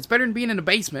nicely. It's better than being in a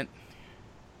basement.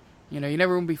 You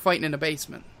never want to be fighting in a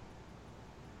basement.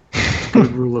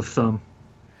 Good rule of thumb.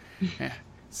 Yeah.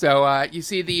 So you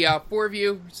see the four of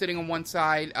you sitting on one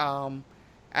side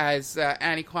as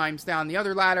Annie climbs down the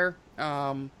other ladder.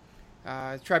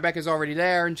 Tribeca's already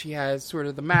there, and she has sort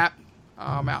of the map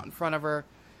out in front of her.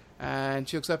 And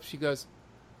she looks up. She goes,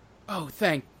 "Oh,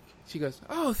 thank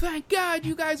God,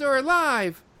 you guys are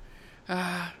alive."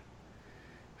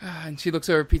 And she looks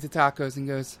over at Pizza Tacos and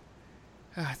goes,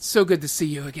 "It's so good to see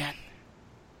you again."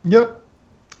 Yep.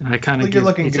 And I kind of Well, you're give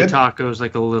looking Pizza good. Tacos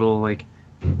like a little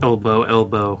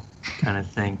elbow kind of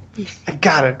thing. I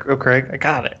got it. Oh, Craig. I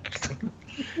got it.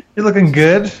 You're looking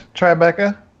good,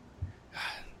 Tribeca.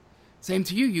 Same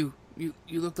to you. You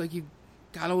look like you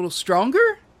got a little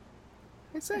stronger.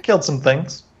 Killed some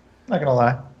things. Not gonna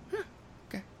lie.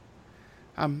 Okay.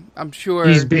 I'm sure.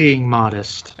 He's being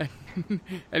modest.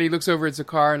 And he looks over at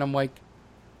Zakar, and I'm like,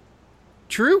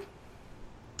 true?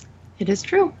 It is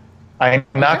true. I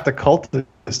knocked the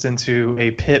cultist into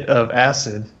a pit of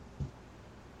acid.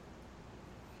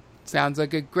 Sounds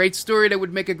like a great story that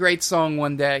would make a great song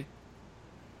one day.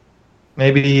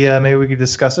 Maybe we could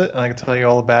discuss it, and I can tell you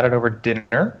all about it over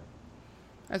dinner.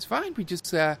 That's fine. We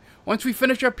just once we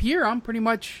finish up here, I'm pretty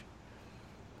much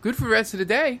good for the rest of the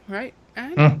day, right?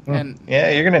 And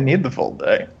yeah, you're gonna need the full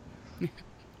day.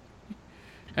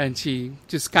 And she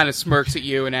just kind of smirks at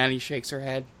you, and Annie shakes her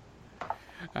head.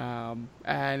 And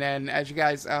then as you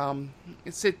guys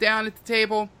sit down at the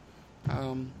table,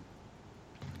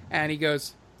 Annie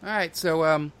goes, "All right,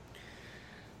 so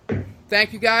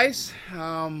thank you guys.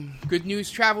 Good news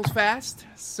travels fast.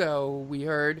 So we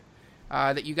heard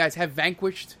that you guys have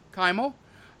vanquished Kymel.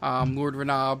 Lord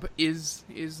Renab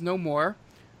is no more.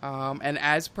 And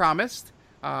as promised,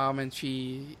 and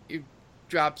she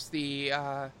drops the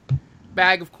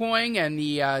bag of coin and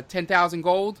the 10,000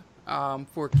 gold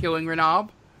for killing Renab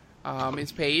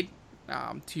is paid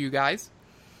to you guys.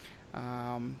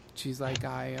 She's like,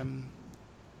 I'm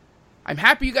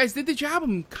happy you guys did the job.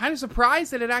 I'm kind of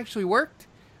surprised that it actually worked.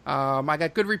 I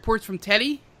got good reports from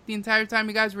Teddy the entire time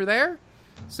you guys were there.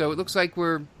 So it looks like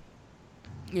we're,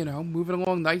 moving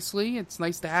along nicely. It's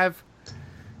nice to have,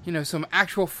 some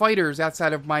actual fighters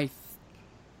outside of my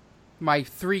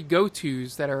three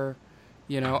go-tos that are,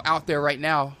 out there right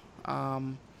now.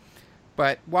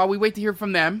 But while we wait to hear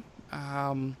from them,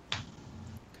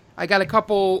 I got a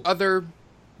couple other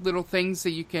little things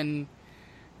that you can,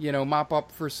 mop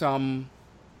up for some,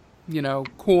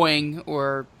 coin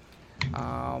or,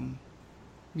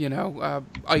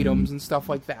 items and stuff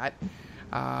like that.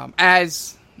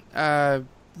 As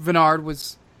Venard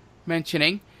was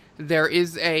mentioning, there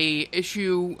is a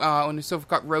issue on the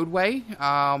Silvercut roadway.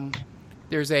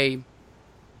 There's a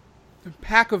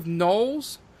pack of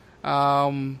gnolls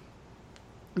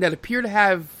that appear to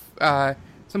have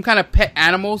some kind of pet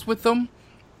animals with them.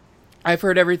 I've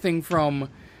heard everything from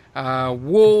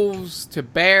wolves to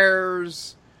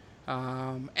bears,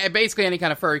 and basically any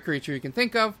kind of furry creature you can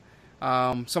think of.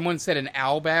 Someone said an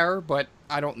owlbear, but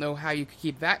I don't know how you could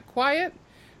keep that quiet.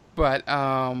 But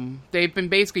they've been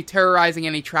basically terrorizing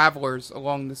any travelers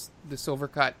along the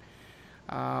Silvercut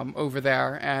over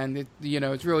there, and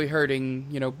it's really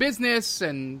hurting business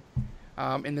and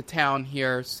in the town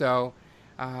here. So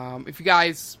if you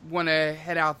guys want to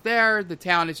head out there, the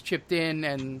town is chipped in,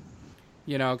 and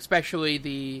especially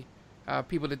the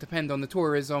people that depend on the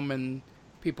tourism and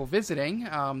people visiting,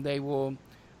 they will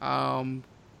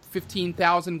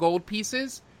 15,000 gold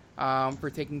pieces for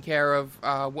taking care of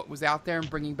what was out there and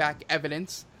bringing back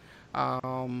evidence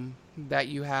that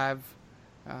you have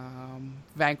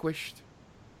vanquished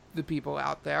the people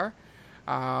out there.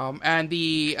 And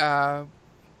the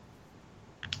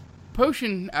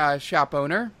potion shop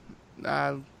owner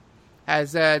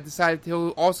has decided he'll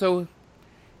also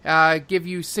give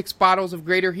you 6 bottles of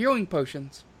greater healing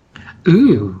potions.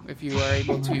 Ooh. If you are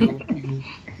able to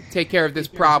take care of this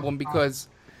problem, because,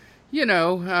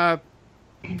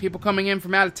 people coming in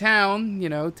from out of town,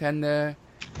 tend to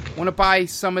want to buy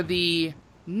some of the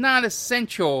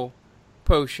non-essential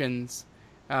potions,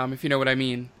 if you know what I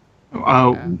mean.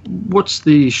 What's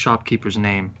the shopkeeper's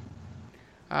name?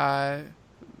 I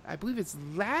believe it's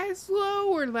Laszlo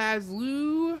or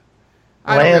Laszlo.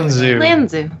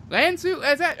 Lanzu.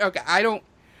 Lanzu? Is that? Okay, I don't...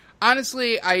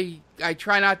 Honestly, I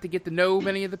try not to get to know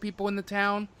many of the people in the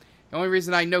town. The only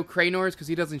reason I know Cranor is because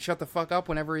he doesn't shut the fuck up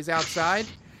whenever he's outside.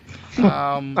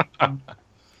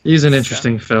 He's an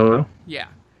interesting fellow. Yeah,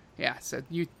 so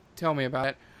you tell me about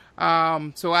it.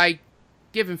 So I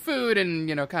give him food and,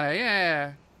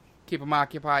 keep him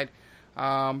occupied.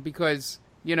 Because,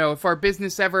 if our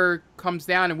business ever comes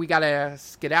down and we gotta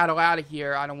skedaddle out of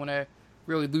here, I don't want to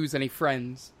really lose any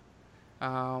friends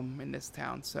in this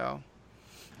town. So,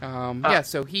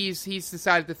 so he's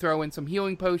decided to throw in some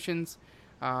healing potions.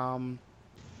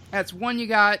 That's one you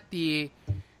got. The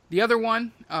other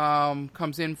one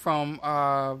comes in from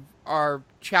our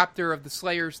chapter of the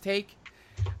Slayer's Take.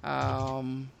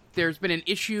 There's been an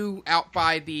issue out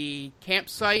by the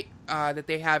campsite that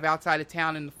they have outside of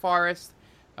town in the forest.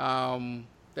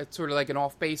 That's sort of like an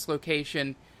off-base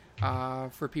location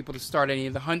for people to start any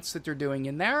of the hunts that they're doing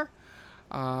in there.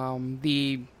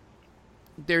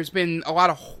 There's been a lot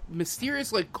of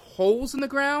mysterious holes in the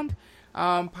ground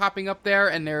popping up there,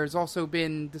 and there's also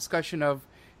been discussion of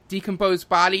decomposed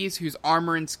bodies whose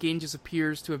armor and skin just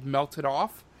appears to have melted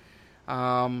off.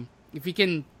 If you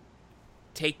can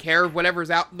take care of whatever's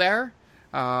out there,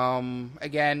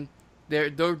 Again,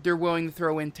 they're willing to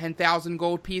throw in 10,000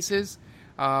 gold pieces,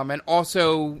 and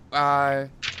also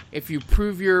if you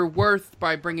prove your worth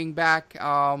by bringing back,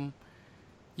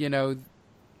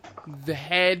 the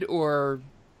head or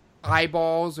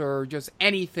eyeballs or just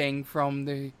anything from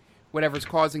the whatever's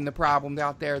causing the problem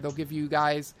out there, they'll give you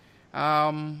guys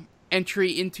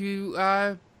entry into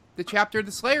the chapter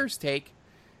the Slayers take.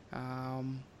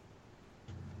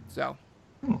 So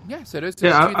those two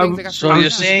things I got. So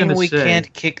you're saying we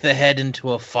can't kick the head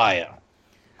into a fire?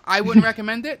 I wouldn't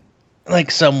recommend it. Like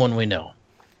someone we know.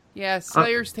 Yeah,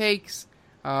 Slayers takes.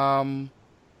 I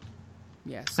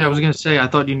was going to say, I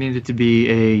thought you needed to be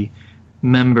a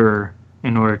member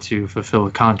in order to fulfill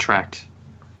a contract.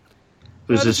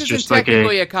 This isn't just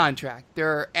technically a contract.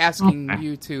 They're asking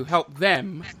you to help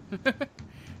them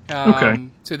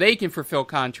so they can fulfill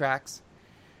contracts.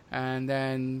 And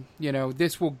then,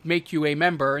 this will make you a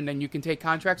member, and then you can take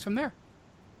contracts from there.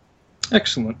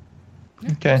 Excellent.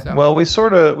 Yeah, okay. So. Well, we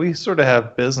sort of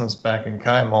have business back in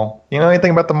Kymel. You know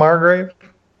anything about the Margrave?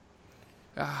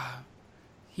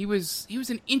 He was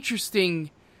an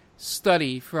interesting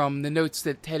study from the notes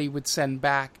that Teddy would send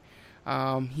back.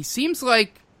 He seems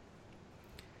like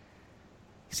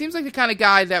the kind of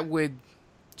guy that would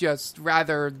just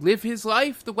rather live his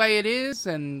life the way it is,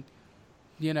 and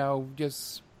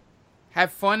just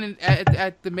have fun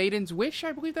at the Maiden's Wish.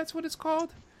 I believe that's what it's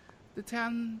called. The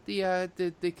town,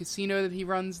 the casino that he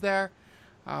runs there.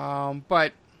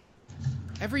 But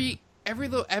every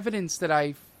little evidence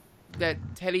that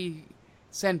Teddy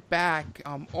sent back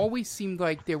always seemed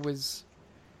like there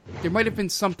might have been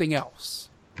something else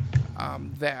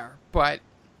there, but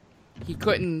he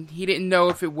didn't know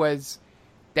if it was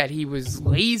that he was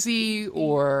lazy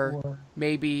or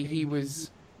maybe he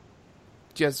was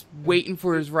just waiting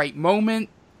for his right moment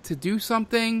to do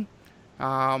something.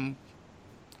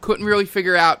 Couldn't really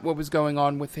figure out what was going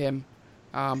on with him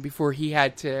before he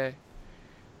had to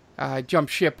jump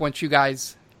ship once you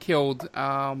guys killed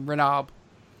Renab.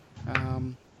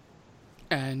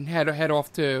 And head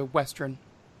off to Western.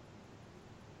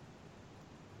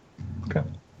 Okay.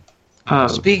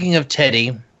 Speaking of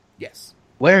Teddy, yes.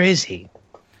 Where is he?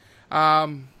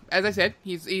 As I said,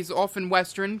 he's off in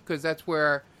Western because that's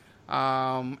where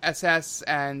SS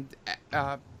and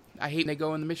I hate when they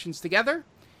go on the missions together.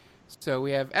 So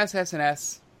we have SS and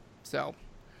S,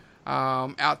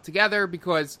 out together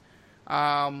because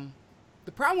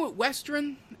the problem with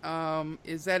Western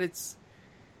is that it's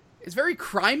very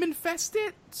crime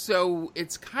infested, so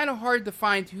it's kind of hard to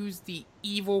find who's the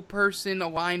evil person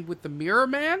aligned with the Mirror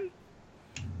Man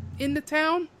in the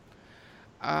town.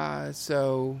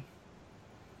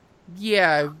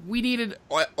 We needed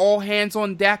all hands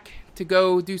on deck to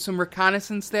go do some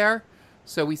reconnaissance there,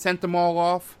 so we sent them all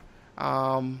off.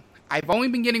 I've only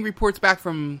been getting reports back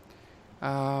from,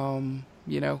 why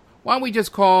don't we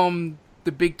just call him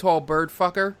the big tall bird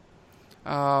fucker?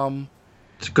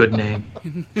 It's a good name.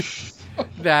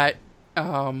 That, I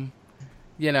haven't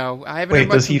heard Wait,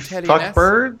 much does he from Teddy fuck Ness.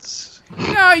 birds?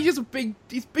 No, he's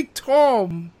big tall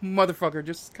motherfucker,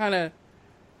 just kind of,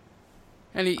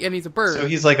 and he's a bird. So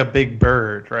he's like a big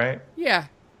bird, right? Yeah.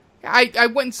 I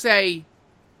wouldn't say.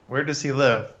 Where does he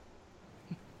live?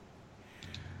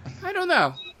 I don't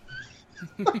know.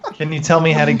 Can you tell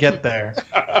me how to get there?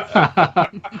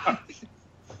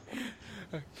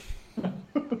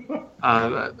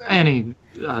 Annie,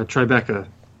 Tribeca,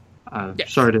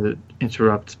 Yes. sorry to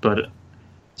interrupt, but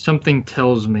something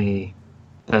tells me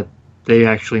that they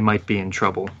actually might be in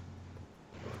trouble.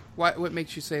 What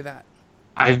makes you say that?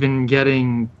 I've been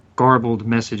getting garbled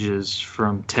messages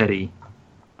from Teddy.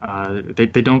 They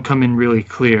don't come in really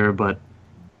clear, but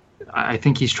I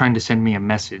think he's trying to send me a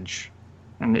message.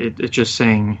 And it's just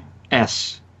saying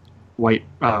S,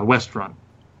 West Run.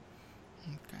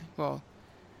 Okay, well,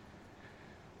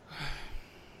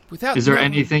 without Is there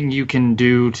anything you can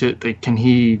do to?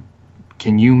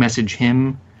 Can you message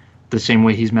him the same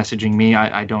way he's messaging me?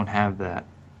 I don't have that.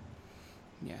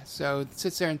 Yeah, so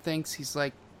sits there and thinks. He's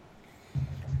like,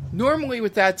 normally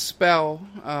with that spell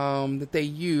that they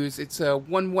use, it's a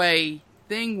one-way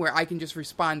thing where I can just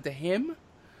respond to him.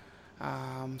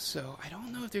 So I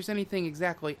don't know if there's anything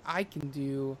exactly I can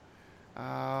do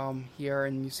here.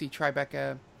 And you see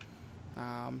Tribeca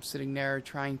sitting there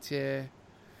trying to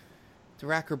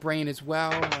rack her brain as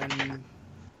well. And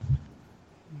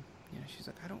she's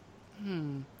like,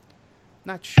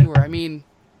 not sure. I mean,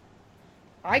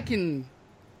 I can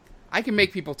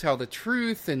make people tell the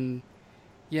truth and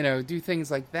do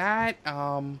things like that.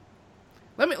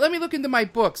 Let me look into my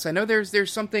books. I know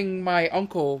there's something my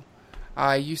uncle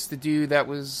used to do that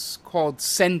was called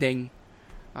sending.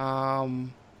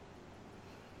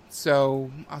 So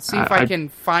I'll see if I can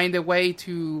find a way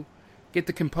to get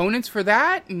the components for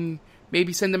that, and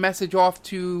maybe send a message off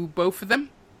to both of them.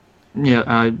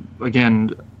 Yeah.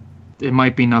 Again, it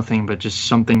might be nothing, but just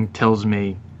something tells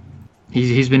me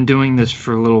he's been doing this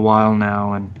for a little while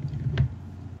now, and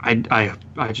I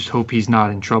just hope he's not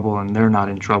in trouble and they're not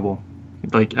in trouble.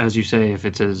 Like, as you say, if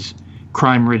it's as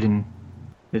crime-ridden,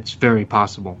 it's very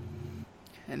possible.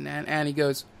 And then Annie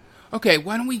goes, okay,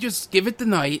 why don't we just give it the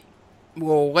night?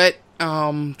 We'll let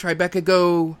Tribeca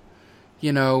go,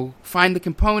 find the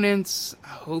components.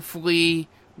 Hopefully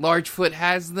Largefoot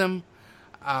has them.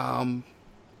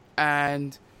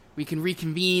 And we can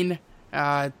reconvene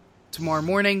tomorrow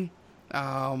morning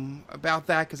about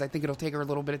that, because I think it'll take her a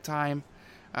little bit of time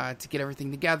to get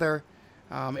everything together.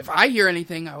 If I hear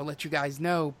anything, I will let you guys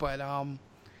know, but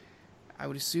I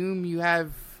would assume you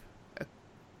have a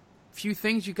few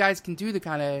things you guys can do to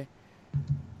kind of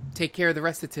take care of the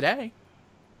rest of today.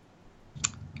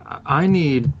 I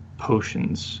need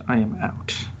potions. I am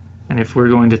out. And if we're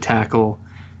going to tackle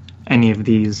any of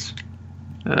these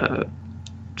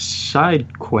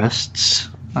side quests,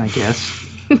 I guess,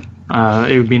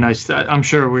 it would be nice. I'm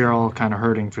sure we're all kind of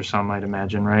hurting for some, I'd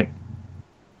imagine, right?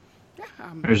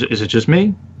 Or is it just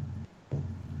me?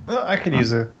 Well, I could use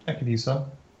some.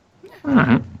 All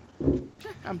right.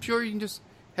 I'm sure you can just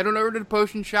head on over to the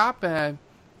potion shop,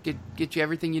 get you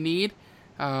everything you need.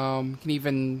 You can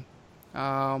even,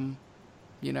 I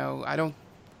don't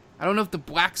know if the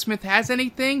blacksmith has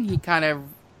anything. He kind of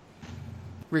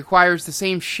requires the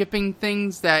same shipping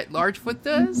things that Largefoot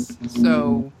does,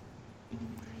 so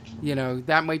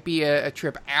that might be a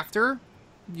trip after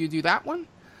you do that one.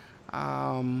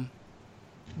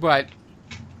 But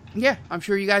yeah, I'm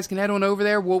sure you guys can head on over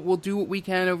there. We'll do what we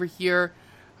can over here.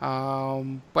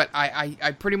 But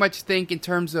I pretty much think in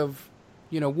terms of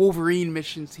Wolverine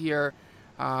missions here,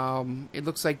 it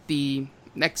looks like the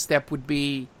next step would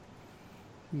be,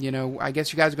 I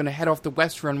guess you guys are going to head off the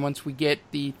West Run once we get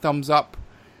the thumbs up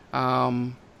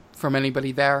from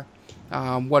anybody there.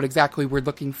 What exactly we're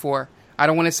looking for. I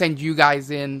don't want to send you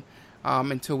guys in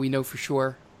until we know for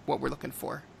sure what we're looking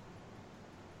for.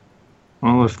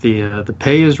 Well, if the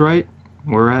pay is right,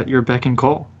 we're at your beck and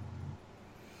call.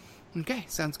 Okay,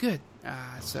 sounds good.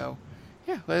 So,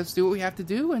 yeah, let's do what we have to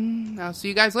do, and I'll see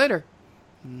you guys later.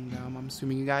 And, I'm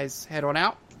assuming you guys head on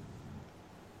out.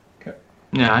 Okay.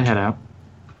 Yeah, I head out.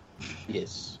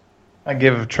 Yes. I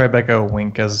give Tribeca a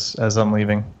wink as I'm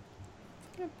leaving.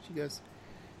 Yeah, she goes,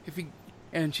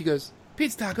 she goes,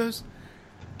 pizza tacos.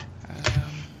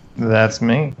 That's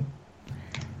me.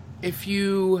 If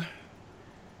you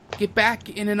get back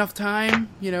in enough time,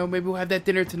 maybe we'll have that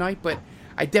dinner tonight, but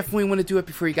I definitely want to do it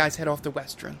before you guys head off to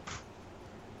West Run.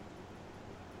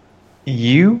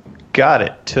 You got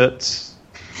it, Toots.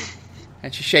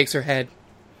 And she shakes her head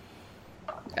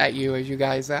at you as you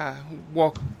guys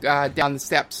walk down the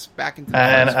steps back into the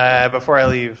forest. And before I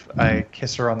leave, I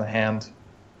kiss her on the hand.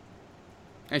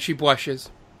 And she blushes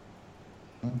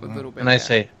a little bit. And I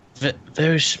say,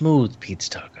 very smooth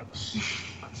pizza tacos.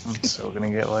 I'm so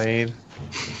gonna get laid.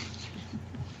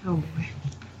 Oh boy.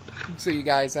 So you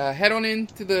guys head on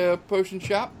into the potion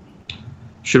shop.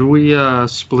 Should we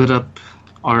split up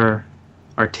our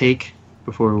take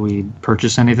before we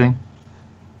purchase anything?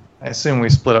 I assume we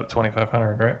split up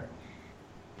 2,500, right?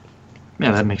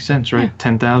 Yeah, that makes sense, right?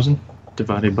 10,000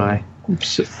 divided by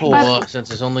 4, since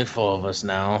there's only 4 of us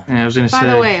now. Yeah, I was going to say.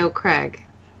 By the way, Craig,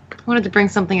 I wanted to bring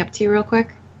something up to you real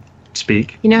quick.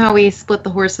 Speak. You know how we split the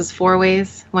horses 4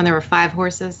 ways when there were 5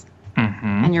 horses?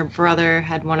 Mm-hmm. And your brother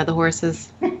had one of the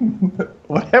horses?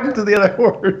 What happened to the other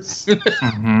horse?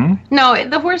 Mm-hmm. No,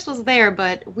 the horse was there,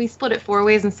 but we split it 4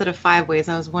 ways instead of 5 ways.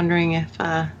 I was wondering if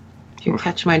you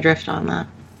catch my drift on that.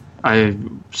 I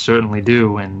certainly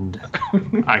do, and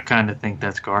I kind of think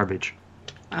that's garbage.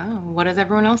 Oh, what does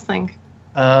everyone else think?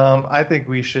 I think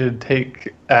we should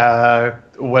take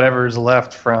whatever's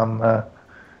left from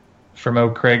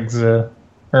O'Craig's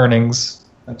earnings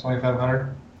at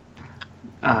 2,500.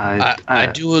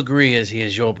 I do agree, as he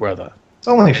is your brother. It's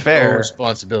only No fair.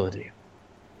 responsibility.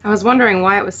 I was wondering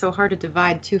why it was so hard to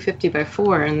divide 250 by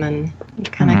 4, and then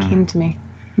it kind of came to me.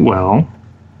 Well,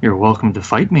 you're welcome to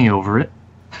fight me over it.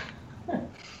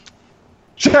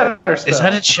 Shatter Is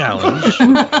that a challenge?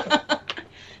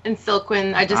 And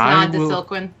Silquin, I just I nod to will-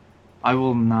 Silquin. I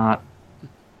will not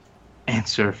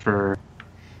answer for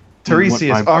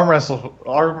Tiresias, what my- arm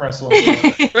wrestle.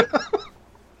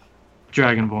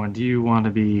 Dragonborn, do you want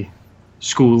to be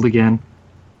schooled again?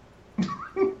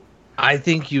 I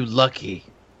think you lucky.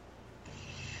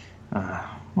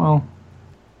 Well,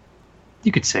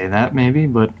 you could say that maybe,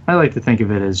 but I like to think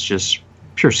of it as just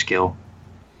pure skill.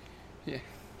 Yeah.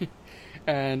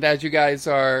 And as you guys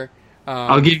are...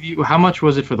 I'll give you... How much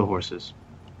was it for the horses?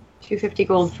 250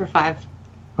 gold for 5.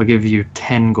 I'll give you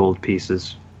 10 gold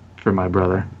pieces for my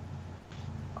brother.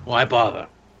 Why bother?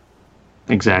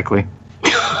 Exactly.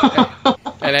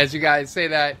 And as you guys say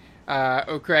that,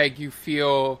 O'Craig, you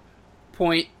feel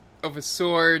point of a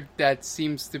sword that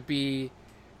seems to be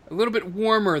a little bit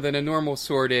warmer than a normal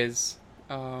sword is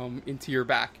into your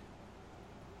back.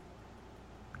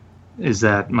 Is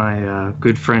that my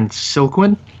good friend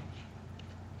Silkwin?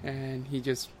 And he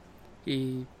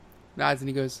nods and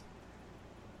he goes,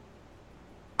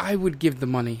 I would give the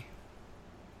money.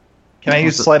 Can I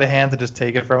use sleight of hand to just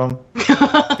take it from him?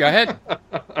 Go ahead.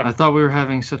 I thought we were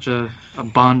having such a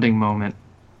bonding moment,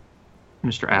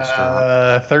 Mr.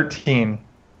 Astor. 13.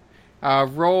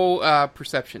 Roll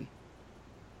perception.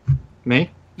 Me?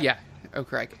 Yeah,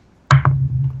 O'Craig.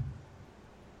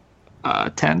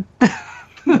 10.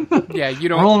 Yeah, you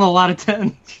don't... Rolling a lot of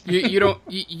 10. you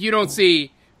don't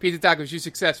see Pizza Tacos. You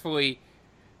successfully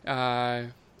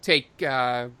take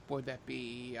what would that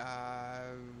be?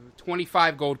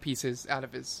 25 gold pieces out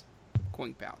of his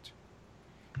coin pouch,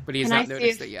 but he has not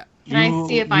noticed it yet. Can I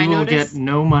see if I You will notice? get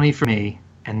no money from me,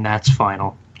 and that's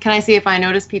final. Can I see if I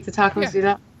notice Pizza Tacos do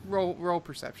that? Roll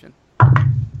perception.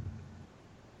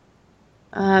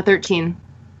 13.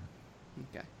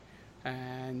 Okay,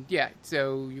 and yeah,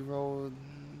 so you rolled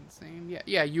the same.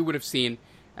 Yeah, you would have seen,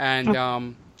 and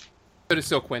so does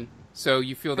Silkwin. So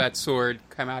you feel that sword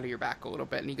come out of your back a little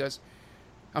bit, and he goes,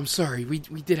 I'm sorry, we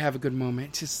did have a good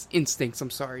moment. It's just instincts. I'm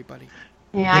sorry, buddy.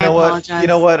 Yeah, I apologize. You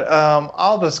know what?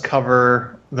 I'll just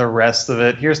cover the rest of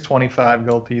it. Here's 25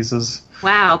 gold pieces.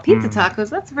 Wow, Pizza Tacos,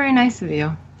 that's very nice of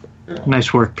you.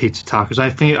 Nice work, Pizza Tacos.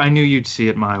 I knew you'd see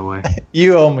it my way.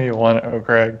 You owe me one,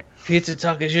 O'Craig. Pizza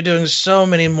Tacos, you're doing so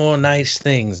many more nice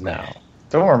things now.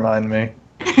 Don't remind me.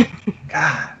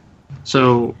 God.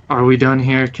 So, are we done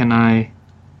here? Can I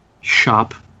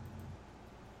shop?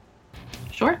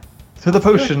 Sure. To the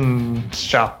potion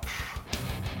shop.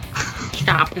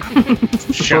 Stop.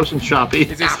 Potion shoppy.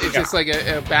 Is this like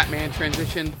a Batman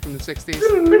transition from the 60s?